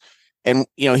Workers. And,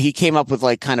 he came up with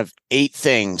like kind of 8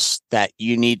 things that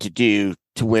you need to do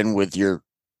to win with your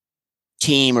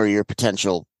team or your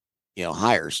potential,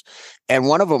 hires. And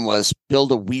one of them was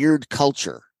build a weird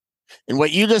culture. And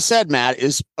what you just said, Matt,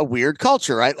 is a weird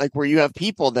culture, right? Like where you have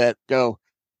people that go,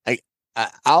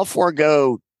 I'll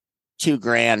forego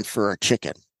 $2,000 for a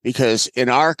chicken, because in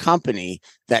our company,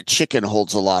 that chicken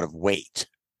holds a lot of weight.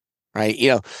 Right.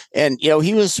 And,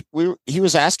 he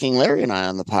was asking Larry and I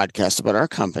on the podcast about our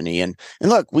company, and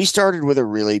look, we started with a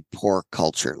really poor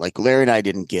culture. Like Larry and I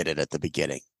didn't get it at the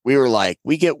beginning. We were like,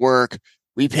 we get work,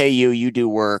 we pay you, you do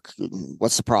work.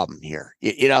 What's the problem here?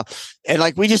 And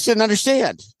like, we just didn't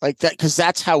understand like that, because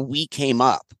that's how we came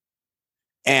up.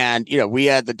 And, we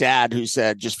had the dad who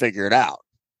said, just figure it out.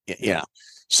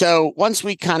 So once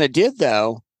we kind of did,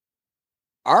 though,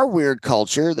 our weird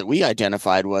culture that we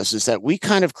identified is that we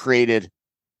kind of created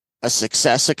a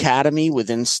success academy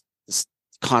within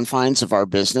confines of our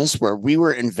business, where we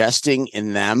were investing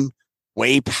in them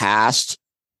way past,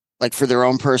 like for their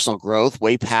own personal growth,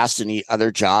 way past any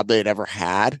other job they'd ever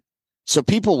had. So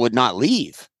people would not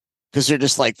leave, because they're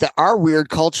just like, our weird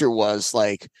culture was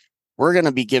like, we're going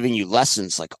to be giving you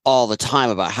lessons like all the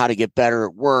time about how to get better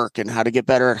at work and how to get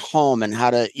better at home and how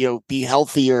to, be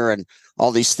healthier and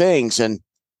all these things. And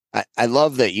I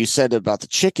love that you said about the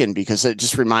chicken, because it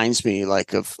just reminds me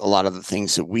like of a lot of the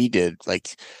things that we did.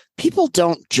 Like, people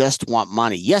don't just want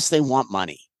money. Yes, they want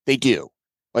money. They do.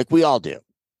 Like we all do.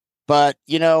 But,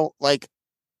 like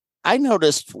I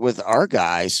noticed with our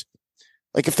guys,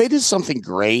 like if they did something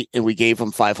great and we gave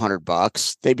them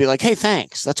 $500, they'd be like, hey,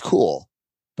 thanks. That's cool.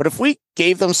 But if we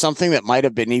gave them something that might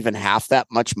have been even half that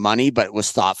much money, but it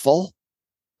was thoughtful,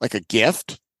 like a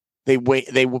gift, they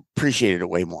appreciated it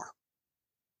way more.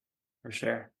 For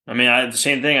sure. I mean, the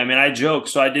same thing. I mean, I joke.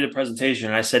 So I did a presentation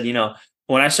and I said, one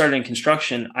when I started in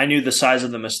construction, I knew the size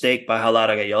of the mistake by how loud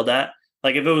I got yelled at.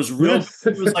 Like if it was real,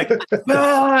 it was like,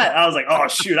 Matt, I was like, oh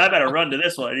shoot, I better run to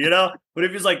this one, you know? But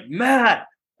if he's like, Matt,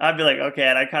 I'd be like, okay,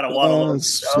 and I kind of waddle over.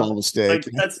 Small mistake. Like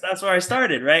that's where I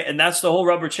started, right? And that's the whole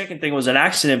rubber chicken thing was an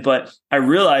accident. But I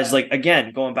realized, like,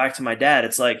 again, going back to my dad,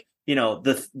 it's like, you know,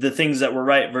 the things that were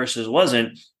right versus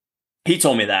wasn't. He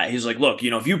told me that. He's like, look, you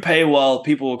know, if you pay well,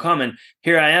 people will come. And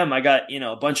here I am. I got, you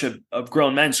know, a bunch of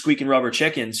grown men squeaking rubber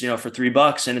chickens, you know, for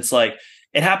 $3. And it's like,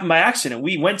 it happened by accident.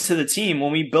 We went to the team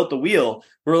when we built the wheel.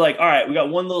 We were like, all right, we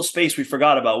got one little space we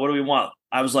forgot about. What do we want?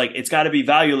 I was like, it's got to be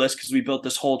valueless because we built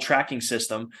this whole tracking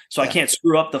system. So I can't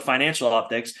screw up the financial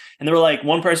optics. And they were like,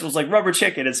 one person was like rubber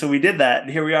chicken. And so we did that.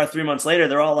 And here we are 3 months later,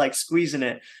 they're all like squeezing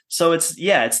it. So it's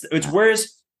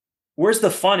where's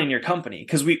the fun in your company?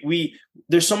 Because we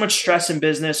there's so much stress in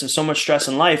business and so much stress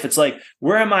in life. It's like,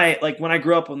 where am I? Like when I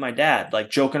grew up with my dad, like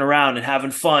joking around and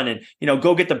having fun and, you know,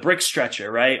 go get the brick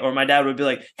stretcher, right? Or my dad would be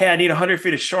like, hey, I need 100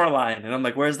 feet of shoreline. And I'm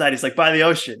like, where's that? He's like, by the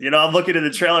ocean. You know, I'm looking at the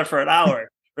trailer for an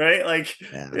hour, right? Like,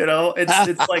 you know,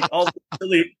 it's like all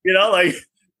silly, you know,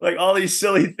 like all these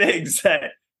silly things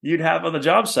that you'd have on the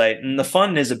job site. And the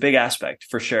fun is a big aspect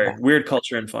for sure. Weird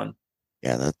culture and fun.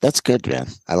 Yeah, that's good, man.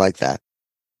 I like that.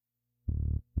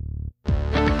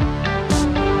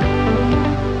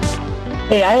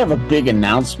 Hey, I have a big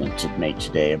announcement to make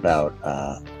today about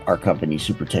our company,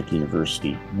 SuperTech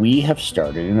University. We have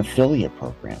started an affiliate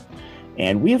program,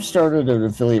 and we have started an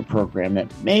affiliate program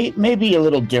that may be a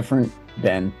little different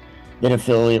than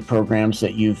affiliate programs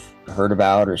that you've heard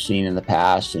about or seen in the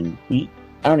past. And I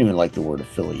don't even like the word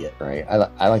affiliate, right?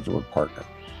 I like the word partner.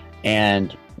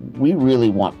 And we really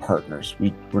want partners.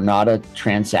 We're not a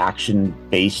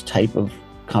transaction-based type of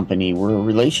company. We're a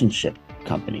relationship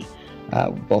company.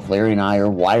 Both Larry and I are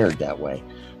wired that way.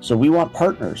 So we want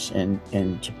partners.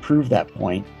 And to prove that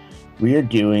point, we are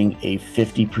doing a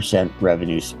 50%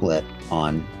 revenue split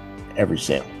on every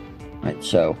sale, right?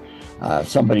 So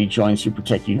somebody joins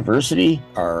SuperTech University,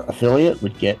 our affiliate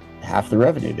would get half the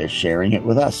revenue. They're sharing it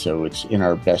with us. So it's in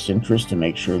our best interest to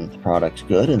make sure that the product's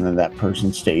good and then that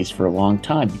person stays for a long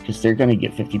time because they're going to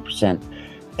get 50%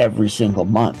 every single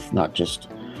month, not just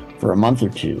for a month or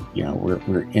two. You know,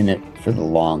 we're in it for the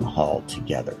long haul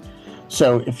together.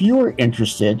 So if you are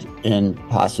interested in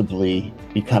possibly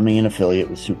becoming an affiliate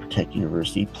with SuperTech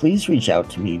University, please reach out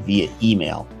to me via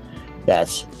email.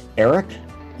 That's Eric,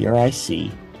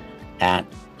 ERIC, at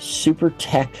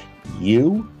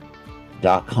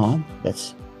supertechu.com.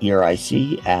 That's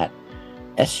ERIC at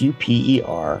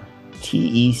SUPERTECH,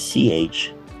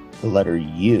 the letter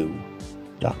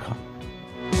U.com.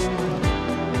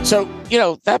 So, you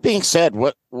know, that being said,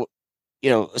 what,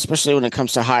 you know, especially when it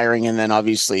comes to hiring, and then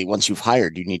obviously once you've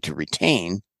hired, you need to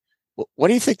retain. What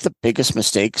do you think the biggest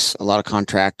mistakes a lot of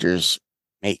contractors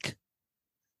make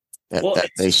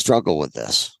that they struggle with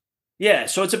this? Yeah.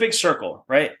 So it's a big circle,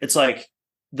 right? It's like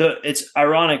it's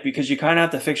ironic because you kind of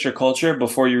have to fix your culture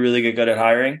before you really get good at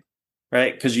hiring,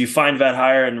 right? Because you find vet,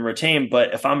 hire, and retain.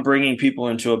 But if I'm bringing people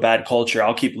into a bad culture,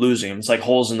 I'll keep losing them. It's like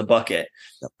holes in the bucket.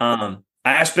 Yep.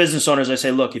 I ask business owners, I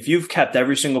say, look, if you've kept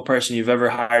every single person you've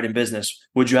ever hired in business,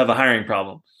 would you have a hiring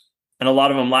problem? And a lot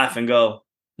of them laugh and go,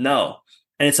 no.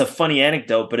 And it's a funny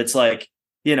anecdote, but it's like,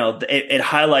 you know, it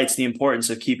highlights the importance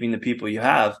of keeping the people you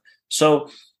have. So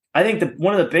I think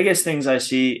one of the biggest things I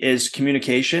see is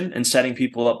communication and setting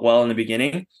people up well in the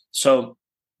beginning. So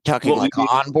talking like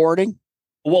onboarding?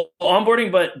 Well,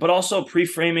 onboarding, but also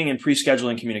pre-framing and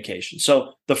pre-scheduling communication.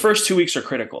 So the first 2 weeks are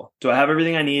critical. Do I have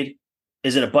everything I need?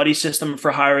 Is it a buddy system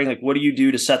for hiring? Like, what do you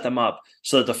do to set them up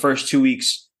so that the first 2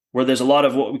 weeks, where there's a lot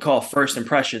of what we call first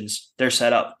impressions, they're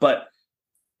set up? But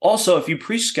also, if you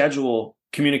pre-schedule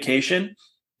communication,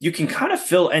 you can kind of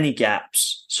fill any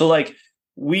gaps. So like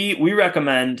we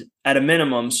recommend at a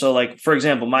minimum. So like, for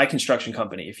example, my construction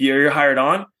company, if you're hired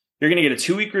on, you're going to get a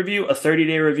 2-week review, a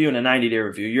 30-day review, and a 90-day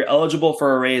review. You're eligible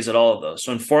for a raise at all of those.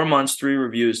 So in 4 months, 3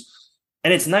 reviews.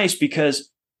 And it's nice because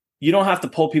you don't have to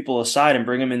pull people aside and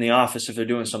bring them in the office if they're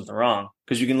doing something wrong,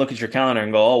 because you can look at your calendar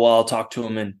and go, oh, well, I'll talk to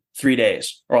them in 3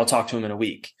 days, or I'll talk to them in a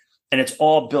week. And it's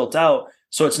all built out.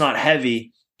 So it's not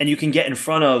heavy, and you can get in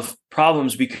front of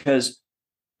problems because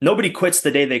nobody quits the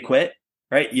day they quit,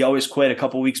 right? You always quit a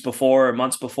couple weeks before or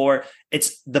months before.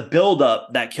 It's the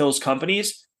buildup that kills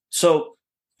companies. So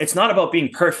it's not about being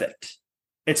perfect.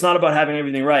 It's not about having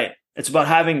everything right. It's about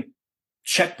having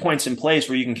checkpoints in place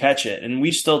where you can catch it. And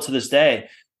we still, to this day,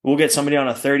 we'll get somebody on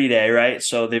a 30-day, right?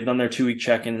 So they've done their 2-week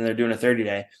check-in and they're doing a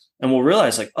 30-day. And we'll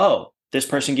realize like, oh, this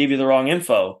person gave you the wrong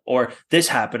info, or this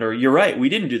happened, or you're right, we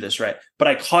didn't do this right. But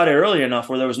I caught it early enough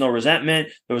where there was no resentment,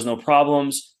 there was no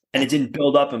problems, and it didn't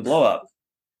build up and blow up.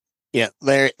 Yeah,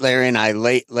 Larry and I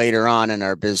later on in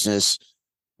our business,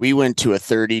 we went to a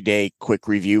 30-day quick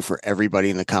review for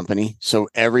everybody in the company. So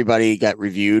everybody got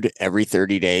reviewed every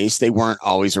 30 days. They weren't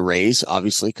always a raise,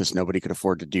 obviously, because nobody could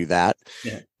afford to do that.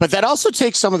 Yeah. But that also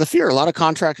takes some of the fear. A lot of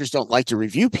contractors don't like to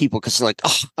review people because they're like,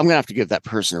 oh, I'm going to have to give that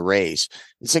person a raise.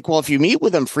 It's like, well, if you meet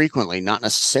with them frequently, not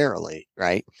necessarily,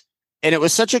 right? And it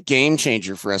was such a game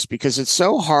changer for us because it's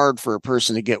so hard for a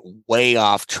person to get way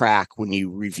off track when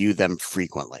you review them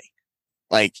frequently.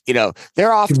 Like,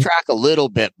 they're off track a little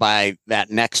bit by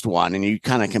that next one, and you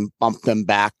kind of can bump them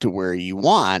back to where you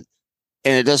want.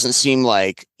 And it doesn't seem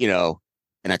like, an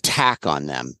attack on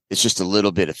them. It's just a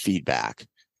little bit of feedback.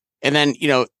 And then,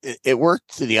 it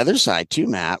worked to the other side too,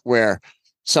 Matt, where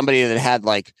somebody that had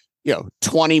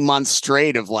 20 months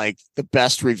straight of like the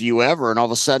best review ever. And all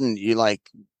of a sudden you're like,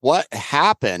 what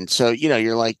happened? So,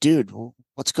 you're like, dude,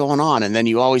 what's going on? And then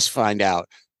you always find out,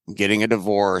 I'm getting a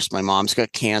divorce. My mom's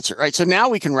got cancer, right? So now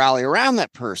we can rally around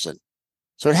that person.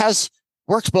 So it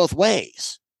works both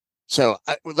ways. So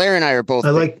Larry and I are both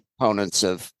proponents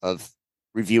of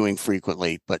reviewing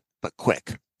frequently, but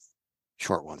quick,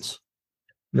 short ones.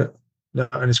 No,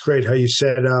 and it's great how you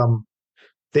said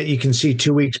that you can see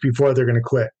 2 weeks before they're going to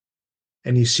quit.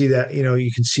 And you see that,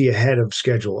 you can see ahead of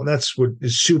schedule. And that's what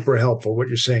is super helpful. What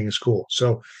you're saying is cool.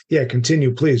 So yeah,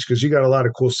 continue, please, because you got a lot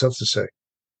of cool stuff to say.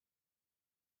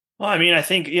 Well, I mean, I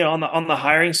think, on the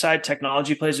hiring side,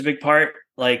 technology plays a big part.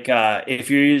 Like if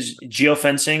you use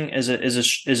geofencing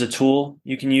is a tool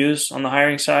you can use on the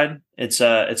hiring side. It's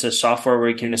a software where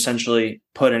you can essentially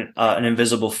put an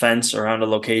invisible fence around a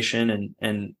location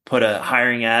and put a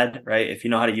hiring ad, right? If you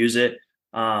know how to use it.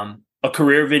 A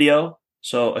career video,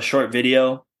 so a short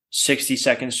video, 60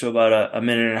 seconds to about a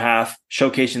minute and a half,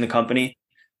 showcasing the company.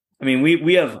 I mean,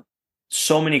 we have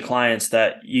so many clients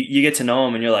that you get to know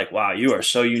them and you're like, wow, you are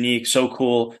so unique, so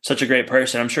cool, such a great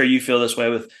person. I'm sure you feel this way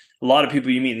with a lot of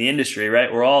people you meet in the industry, right?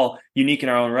 We're all unique in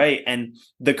our own right. And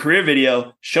the career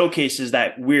video showcases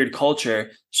that weird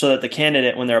culture so that the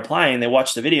candidate, when they're applying, they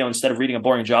watch the video instead of reading a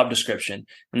boring job description.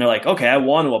 And they're like, okay, I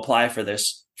want to apply for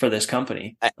this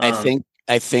company. I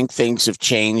think things have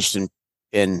changed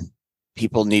and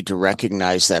people need to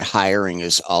recognize that hiring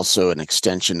is also an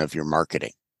extension of your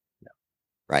marketing.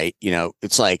 Right.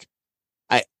 It's like,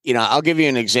 I'll give you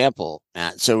an example,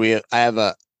 Matt. So I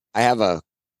have a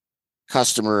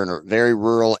customer in a very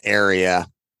rural area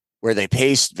where they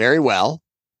pay very well,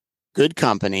 good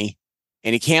company,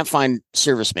 and he can't find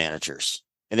service managers.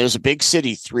 And there's a big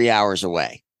city 3 hours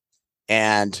away.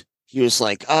 And he was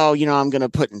like, oh, I'm going to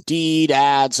put Indeed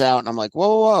ads out. And I'm like,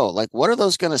 whoa. Like, what are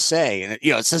those going to say? And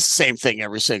it's the same thing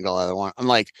every single other one. I'm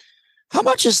like, how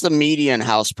much is the median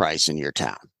house price in your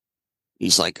town?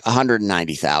 He's like,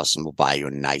 190,000 will buy you a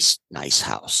nice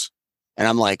house. And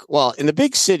I'm like, well, in the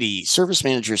big city, service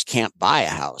managers can't buy a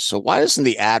house. So why doesn't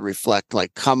the ad reflect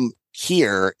like, come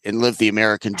here and live the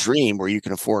American dream where you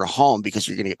can afford a home because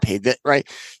you're going to get paid that, right?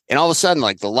 And all of a sudden,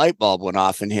 like the light bulb went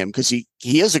off in him because he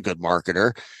is a good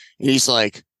marketer. And he's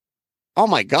like, oh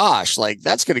my gosh, like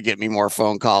that's going to get me more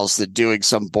phone calls than doing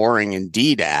some boring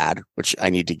Indeed ad, which I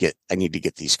need to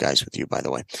get these guys with you, by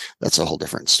the way. That's a whole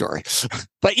different story.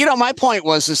 But, my point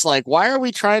was just like, why are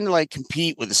we trying to like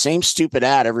compete with the same stupid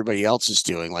ad everybody else is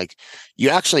doing? Like you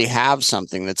actually have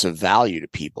something that's of value to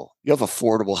people. You have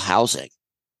affordable housing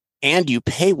and you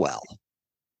pay well.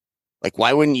 Like,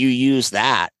 why wouldn't you use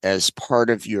that as part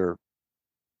of your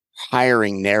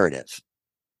hiring narrative?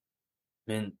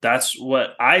 I mean, that's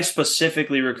what I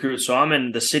specifically recruit. So I'm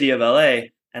in the city of LA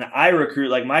and I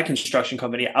recruit like my construction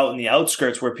company out in the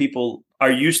outskirts where people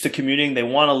are used to commuting. They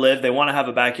want to live, they want to have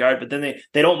a backyard, but then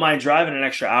they don't mind driving an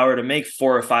extra hour to make $4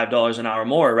 or $5 an hour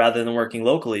more rather than working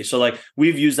locally. So like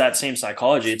we've used that same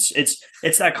psychology.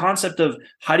 It's that concept of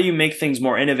how do you make things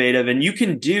more innovative? And you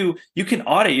can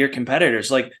audit your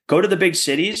competitors, like go to the big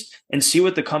cities and see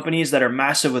what the companies that are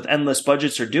massive with endless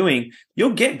budgets are doing.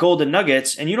 You'll get golden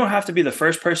nuggets and you don't have to be the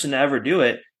first person to ever do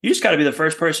it. You just got to be the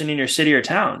first person in your city or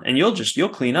town and you'll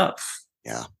clean up.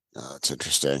 Yeah, that's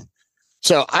interesting.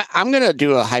 So I'm going to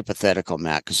do a hypothetical,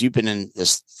 Matt, because you've been in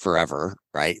this forever,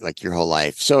 right? Like your whole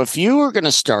life. So if you were going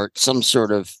to start some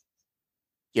sort of,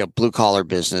 blue collar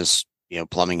business,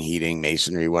 plumbing, heating,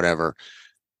 masonry, whatever,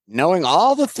 knowing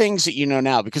all the things that you know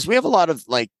now, because we have a lot of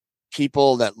like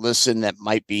people that listen that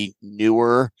might be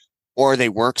newer or they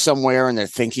work somewhere and they're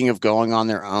thinking of going on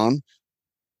their own.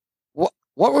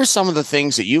 What were some of the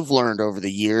things that you've learned over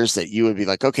the years that you would be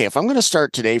like, okay, if I'm going to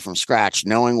start today from scratch,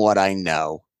 knowing what I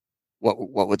know,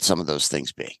 what would some of those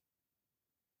things be?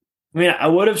 I mean, I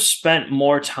would have spent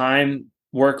more time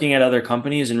working at other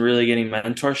companies and really getting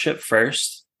mentorship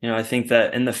first. I think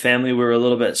that in the family, we were a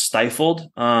little bit stifled.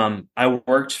 I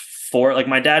worked for, like,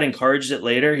 my dad encouraged it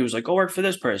later. He was like, go work for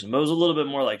this person. But it was a little bit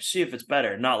more like, see if it's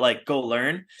better, not like go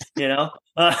learn, so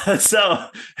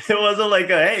it wasn't like,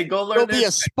 hey, go learn. Go be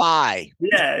a spy.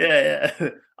 Yeah.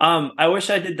 I wish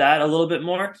I did that a little bit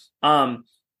more. And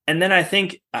then I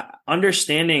think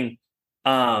understanding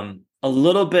a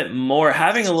little bit more,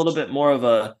 having a little bit more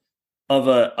of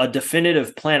a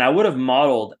definitive plan. I would have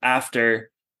modeled after.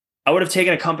 I would have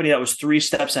taken a company that was 3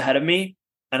 steps ahead of me,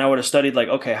 and I would have studied, like,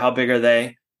 okay, how big are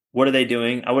they? What are they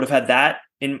doing? I would have had that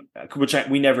in which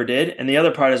we never did. And the other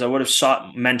part is I would have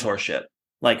sought mentorship,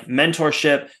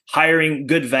 hiring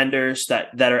good vendors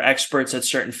that are experts at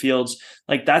certain fields.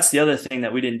 Like, that's the other thing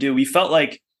that we didn't do. We felt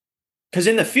like, because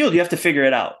in the field, you have to figure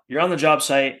it out. You're on the job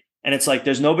site and it's like,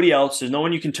 there's nobody else. There's no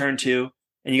one you can turn to,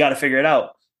 and you got to figure it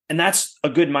out. And that's a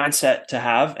good mindset to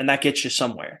have. And that gets you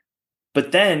somewhere.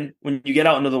 But then when you get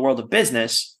out into the world of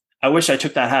business, I wish I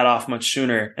took that hat off much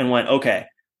sooner and went, okay,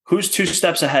 who's 2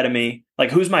 steps ahead of me?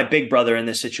 Like, who's my big brother in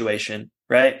this situation,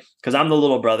 right? Because I'm the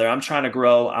little brother. I'm trying to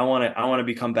grow. I want to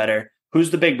become better.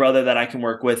 Who's the big brother that I can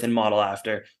work with and model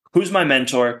after? Who's my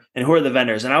mentor, and who are the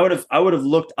vendors? And I would have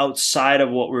looked outside of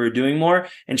what we were doing more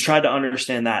and tried to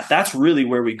understand that. That's really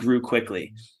where we grew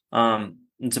quickly.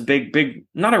 It's a big,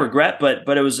 not a regret, but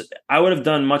I would have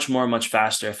done much more, much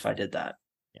faster if I did that.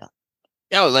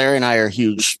 Yeah, Larry and I are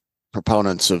huge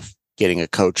proponents of getting a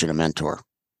coach and a mentor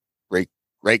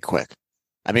right quick.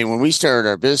 I mean, when we started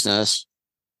our business,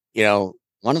 we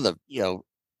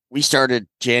started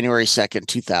January 2nd,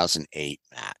 2008,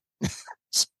 Matt.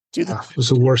 It was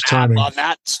the worst timing on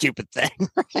that stupid thing,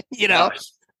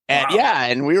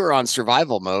 And we were on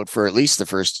survival mode for at least the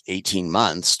first 18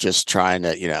 months, just trying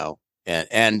to,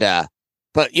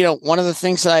 but, one of the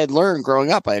things that I had learned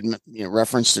growing up, I had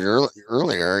referenced it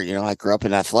earlier, I grew up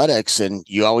in athletics, and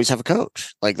you always have a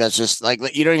coach. Like, that's just like,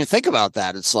 you don't even think about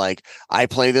that. It's like, I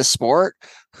play this sport.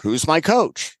 Who's my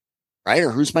coach? Right.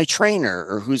 Or who's my trainer,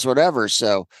 or who's whatever.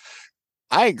 So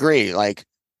I agree. Like,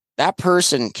 that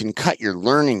person can cut your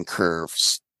learning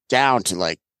curves down to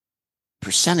like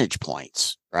percentage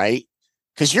points. Right.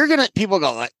 Because people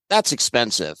go like, that's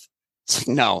expensive.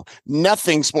 No,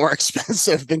 nothing's more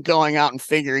expensive than going out and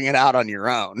figuring it out on your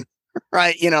own,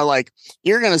 right? Like,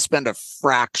 you're going to spend a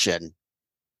fraction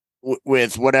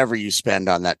with whatever you spend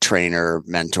on that trainer or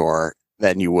mentor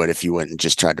than you would if you went and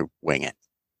just tried to wing it,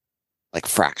 like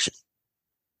fraction.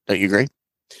 Don't you agree?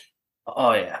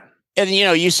 Oh yeah. And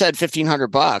you said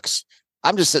 $1,500.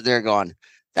 I'm just sitting there going,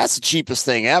 that's the cheapest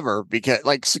thing ever,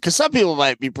 because some people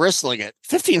might be bristling at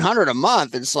 $1,500 a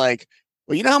month. It's like,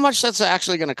 well, you know how much that's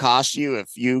actually going to cost you if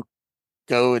you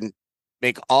go and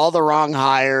make all the wrong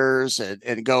hires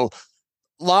and go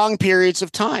long periods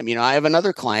of time. I have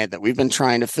another client that we've been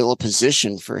trying to fill a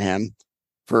position for him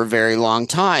for a very long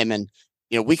time. And,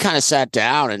 we kind of sat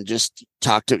down and just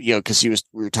talked to, because we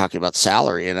were talking about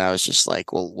salary, and I was just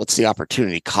like, well, what's the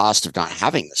opportunity cost of not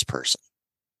having this person?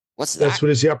 What's that? That's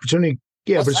what is the opportunity.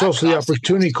 Yeah, but it's also the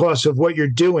opportunity cost of what you're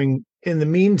doing in the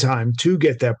meantime to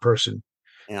get that person.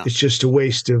 Yeah. It's just a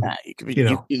waste of, you could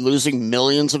be losing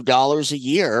millions of dollars a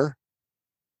year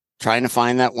trying to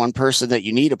find that one person that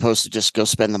you need, opposed to just go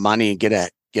spend the money and get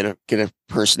a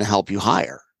person to help you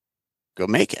hire. Go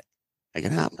make it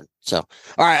happen. So,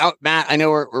 all right, Matt, I know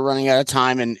we're running out of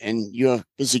time, and you're a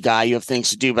busy guy. You have things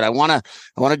to do, but I want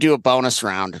to do a bonus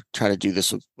round. Try to do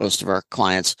this with most of our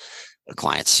clients,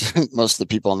 most of the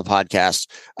people on the podcast.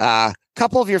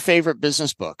 Couple of your favorite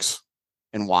business books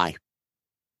and why.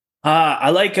 I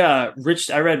like I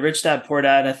read Rich Dad Poor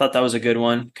Dad. I thought that was a good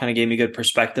one. Kind of gave me good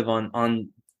perspective on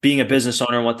being a business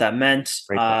owner and what that meant.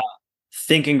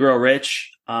 Think and Grow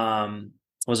Rich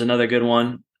was another good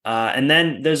one. And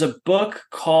then there's a book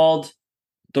called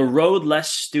The Road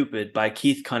Less Stupid by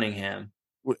Keith Cunningham.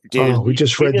 Dude, we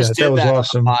just read that. That was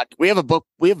awesome. We have a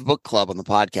book club on the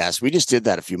podcast. We just did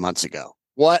that a few months ago.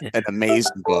 What an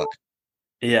amazing book.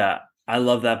 Yeah. I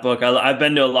love that book. I've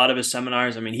been to a lot of his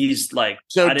seminars. I mean, he's like,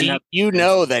 so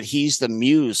that he's the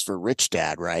muse for Rich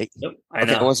Dad, right? Yep. I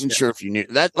know. I wasn't sure if you knew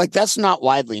that. Like, that's not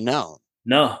widely known.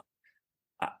 No,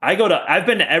 I've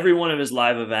been to every one of his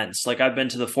live events. Like, I've been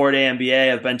to the 4-day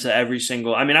MBA. I've been to I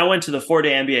went to the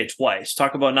 4-day MBA twice.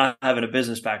 Talk about not having a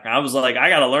business background. I was like, I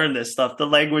got to learn this stuff, the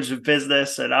language of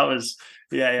business. And I was,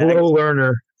 slow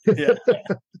learner. Yeah.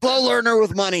 Slow learner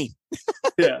with money.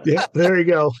 Yeah. There you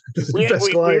go. We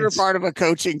were part of a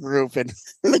coaching group, and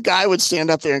the guy would stand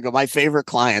up there and go, my favorite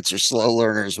clients are slow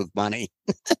learners with money.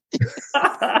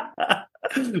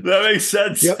 That makes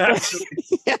sense. Yep.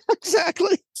 Yeah,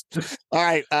 exactly. All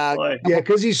right.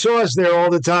 Because he saw us there all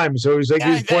the time. So he's like,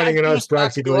 he's pointing at us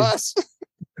practically.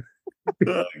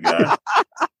 Oh, God.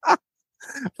 All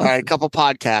right, a couple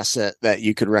podcasts that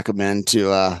you could recommend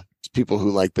to people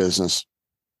who like business.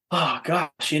 Oh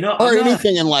gosh, or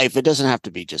anything in life. It doesn't have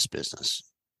to be just business.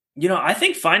 I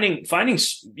think finding,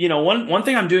 one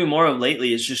thing I'm doing more of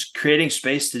lately is just creating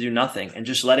space to do nothing and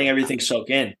just letting everything soak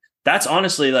in. That's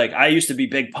honestly, like, I used to be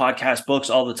big podcast books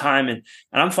all the time. And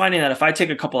I'm finding that if I take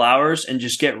a couple hours and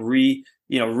just get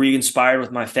re-inspired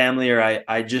with my family, or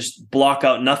I just block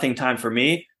out nothing time for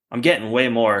me, I'm getting way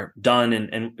more done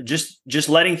and just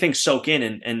letting things soak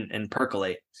in and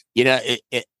percolate.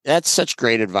 That's such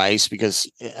great advice,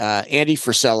 because Andy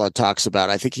Frisella talks about,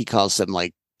 I think he calls them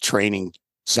like training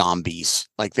zombies.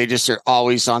 Like they just are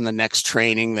always on the next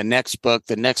training, the next book,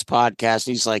 the next podcast.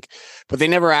 He's like, but they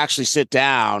never actually sit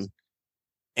down,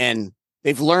 and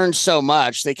they've learned so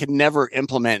much. They can never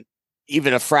implement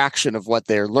even a fraction of what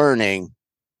they're learning.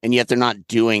 And yet they're not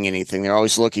doing anything. They're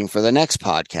always looking for the next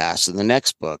podcast and the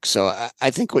next book. So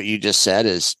I think what you just said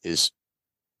is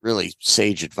really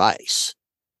sage advice.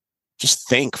 Just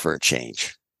think for a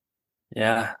change.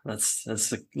 Yeah, that's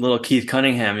the little Keith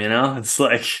Cunningham, It's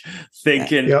like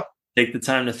thinking, Yep. Take the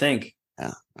time to think.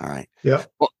 Yeah. All right. Yeah.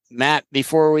 Well, Matt,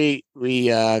 before we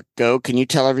go, can you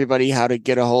tell everybody how to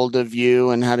get a hold of you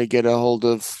and how to get a hold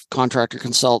of contractor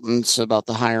consultants about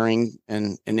the hiring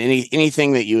and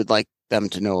anything that you would like them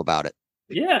to know about it?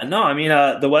 Yeah, no, I mean,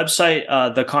 the website,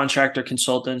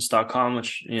 thecontractorconsultants.com,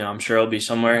 which, I'm sure it'll be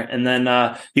somewhere. And then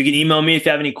you can email me if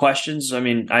you have any questions. I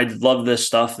mean, I love this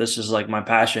stuff. This is like my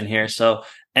passion here. So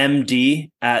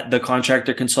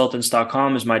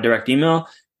md@thecontractorconsultants.com is my direct email.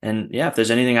 And yeah, if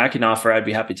there's anything I can offer, I'd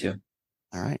be happy to.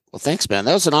 All right. Well, thanks, man.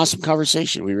 That was an awesome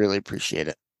conversation. We really appreciate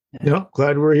it. Yeah,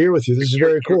 glad we're here with you. This is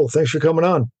very cool. Thanks for coming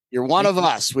on. You're one of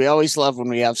us. We always love when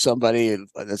we have somebody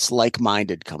that's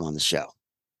like-minded come on the show.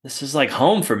 This is like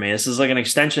home for me. This is like an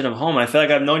extension of home. I feel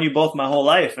like I've known you both my whole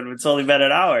life, and it's only been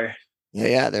an hour.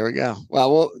 Yeah, there we go.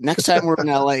 Well, next time we're in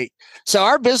LA. So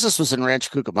our business was in Rancho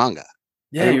Cucamonga.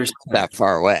 Yeah, you're that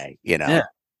far away. Yeah.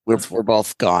 We're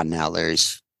both gone now.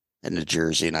 Larry's in New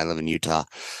Jersey, and I live in Utah.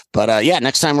 But yeah,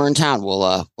 next time we're in town,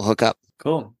 we'll hook up.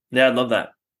 Cool. Yeah, I'd love that.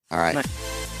 All right.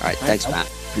 Nice. All right. Thanks, Matt.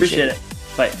 Appreciate it.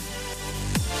 Bye.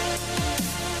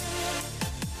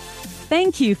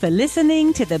 Thank you for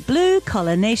listening to the Blue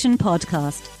Collar Nation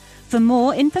podcast. For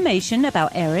more information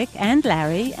about Eric and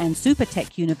Larry and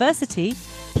Supertech University,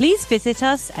 please visit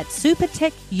us at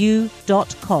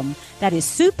supertechu.com. That is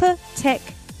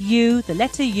supertechu, the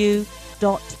letter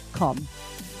U.com.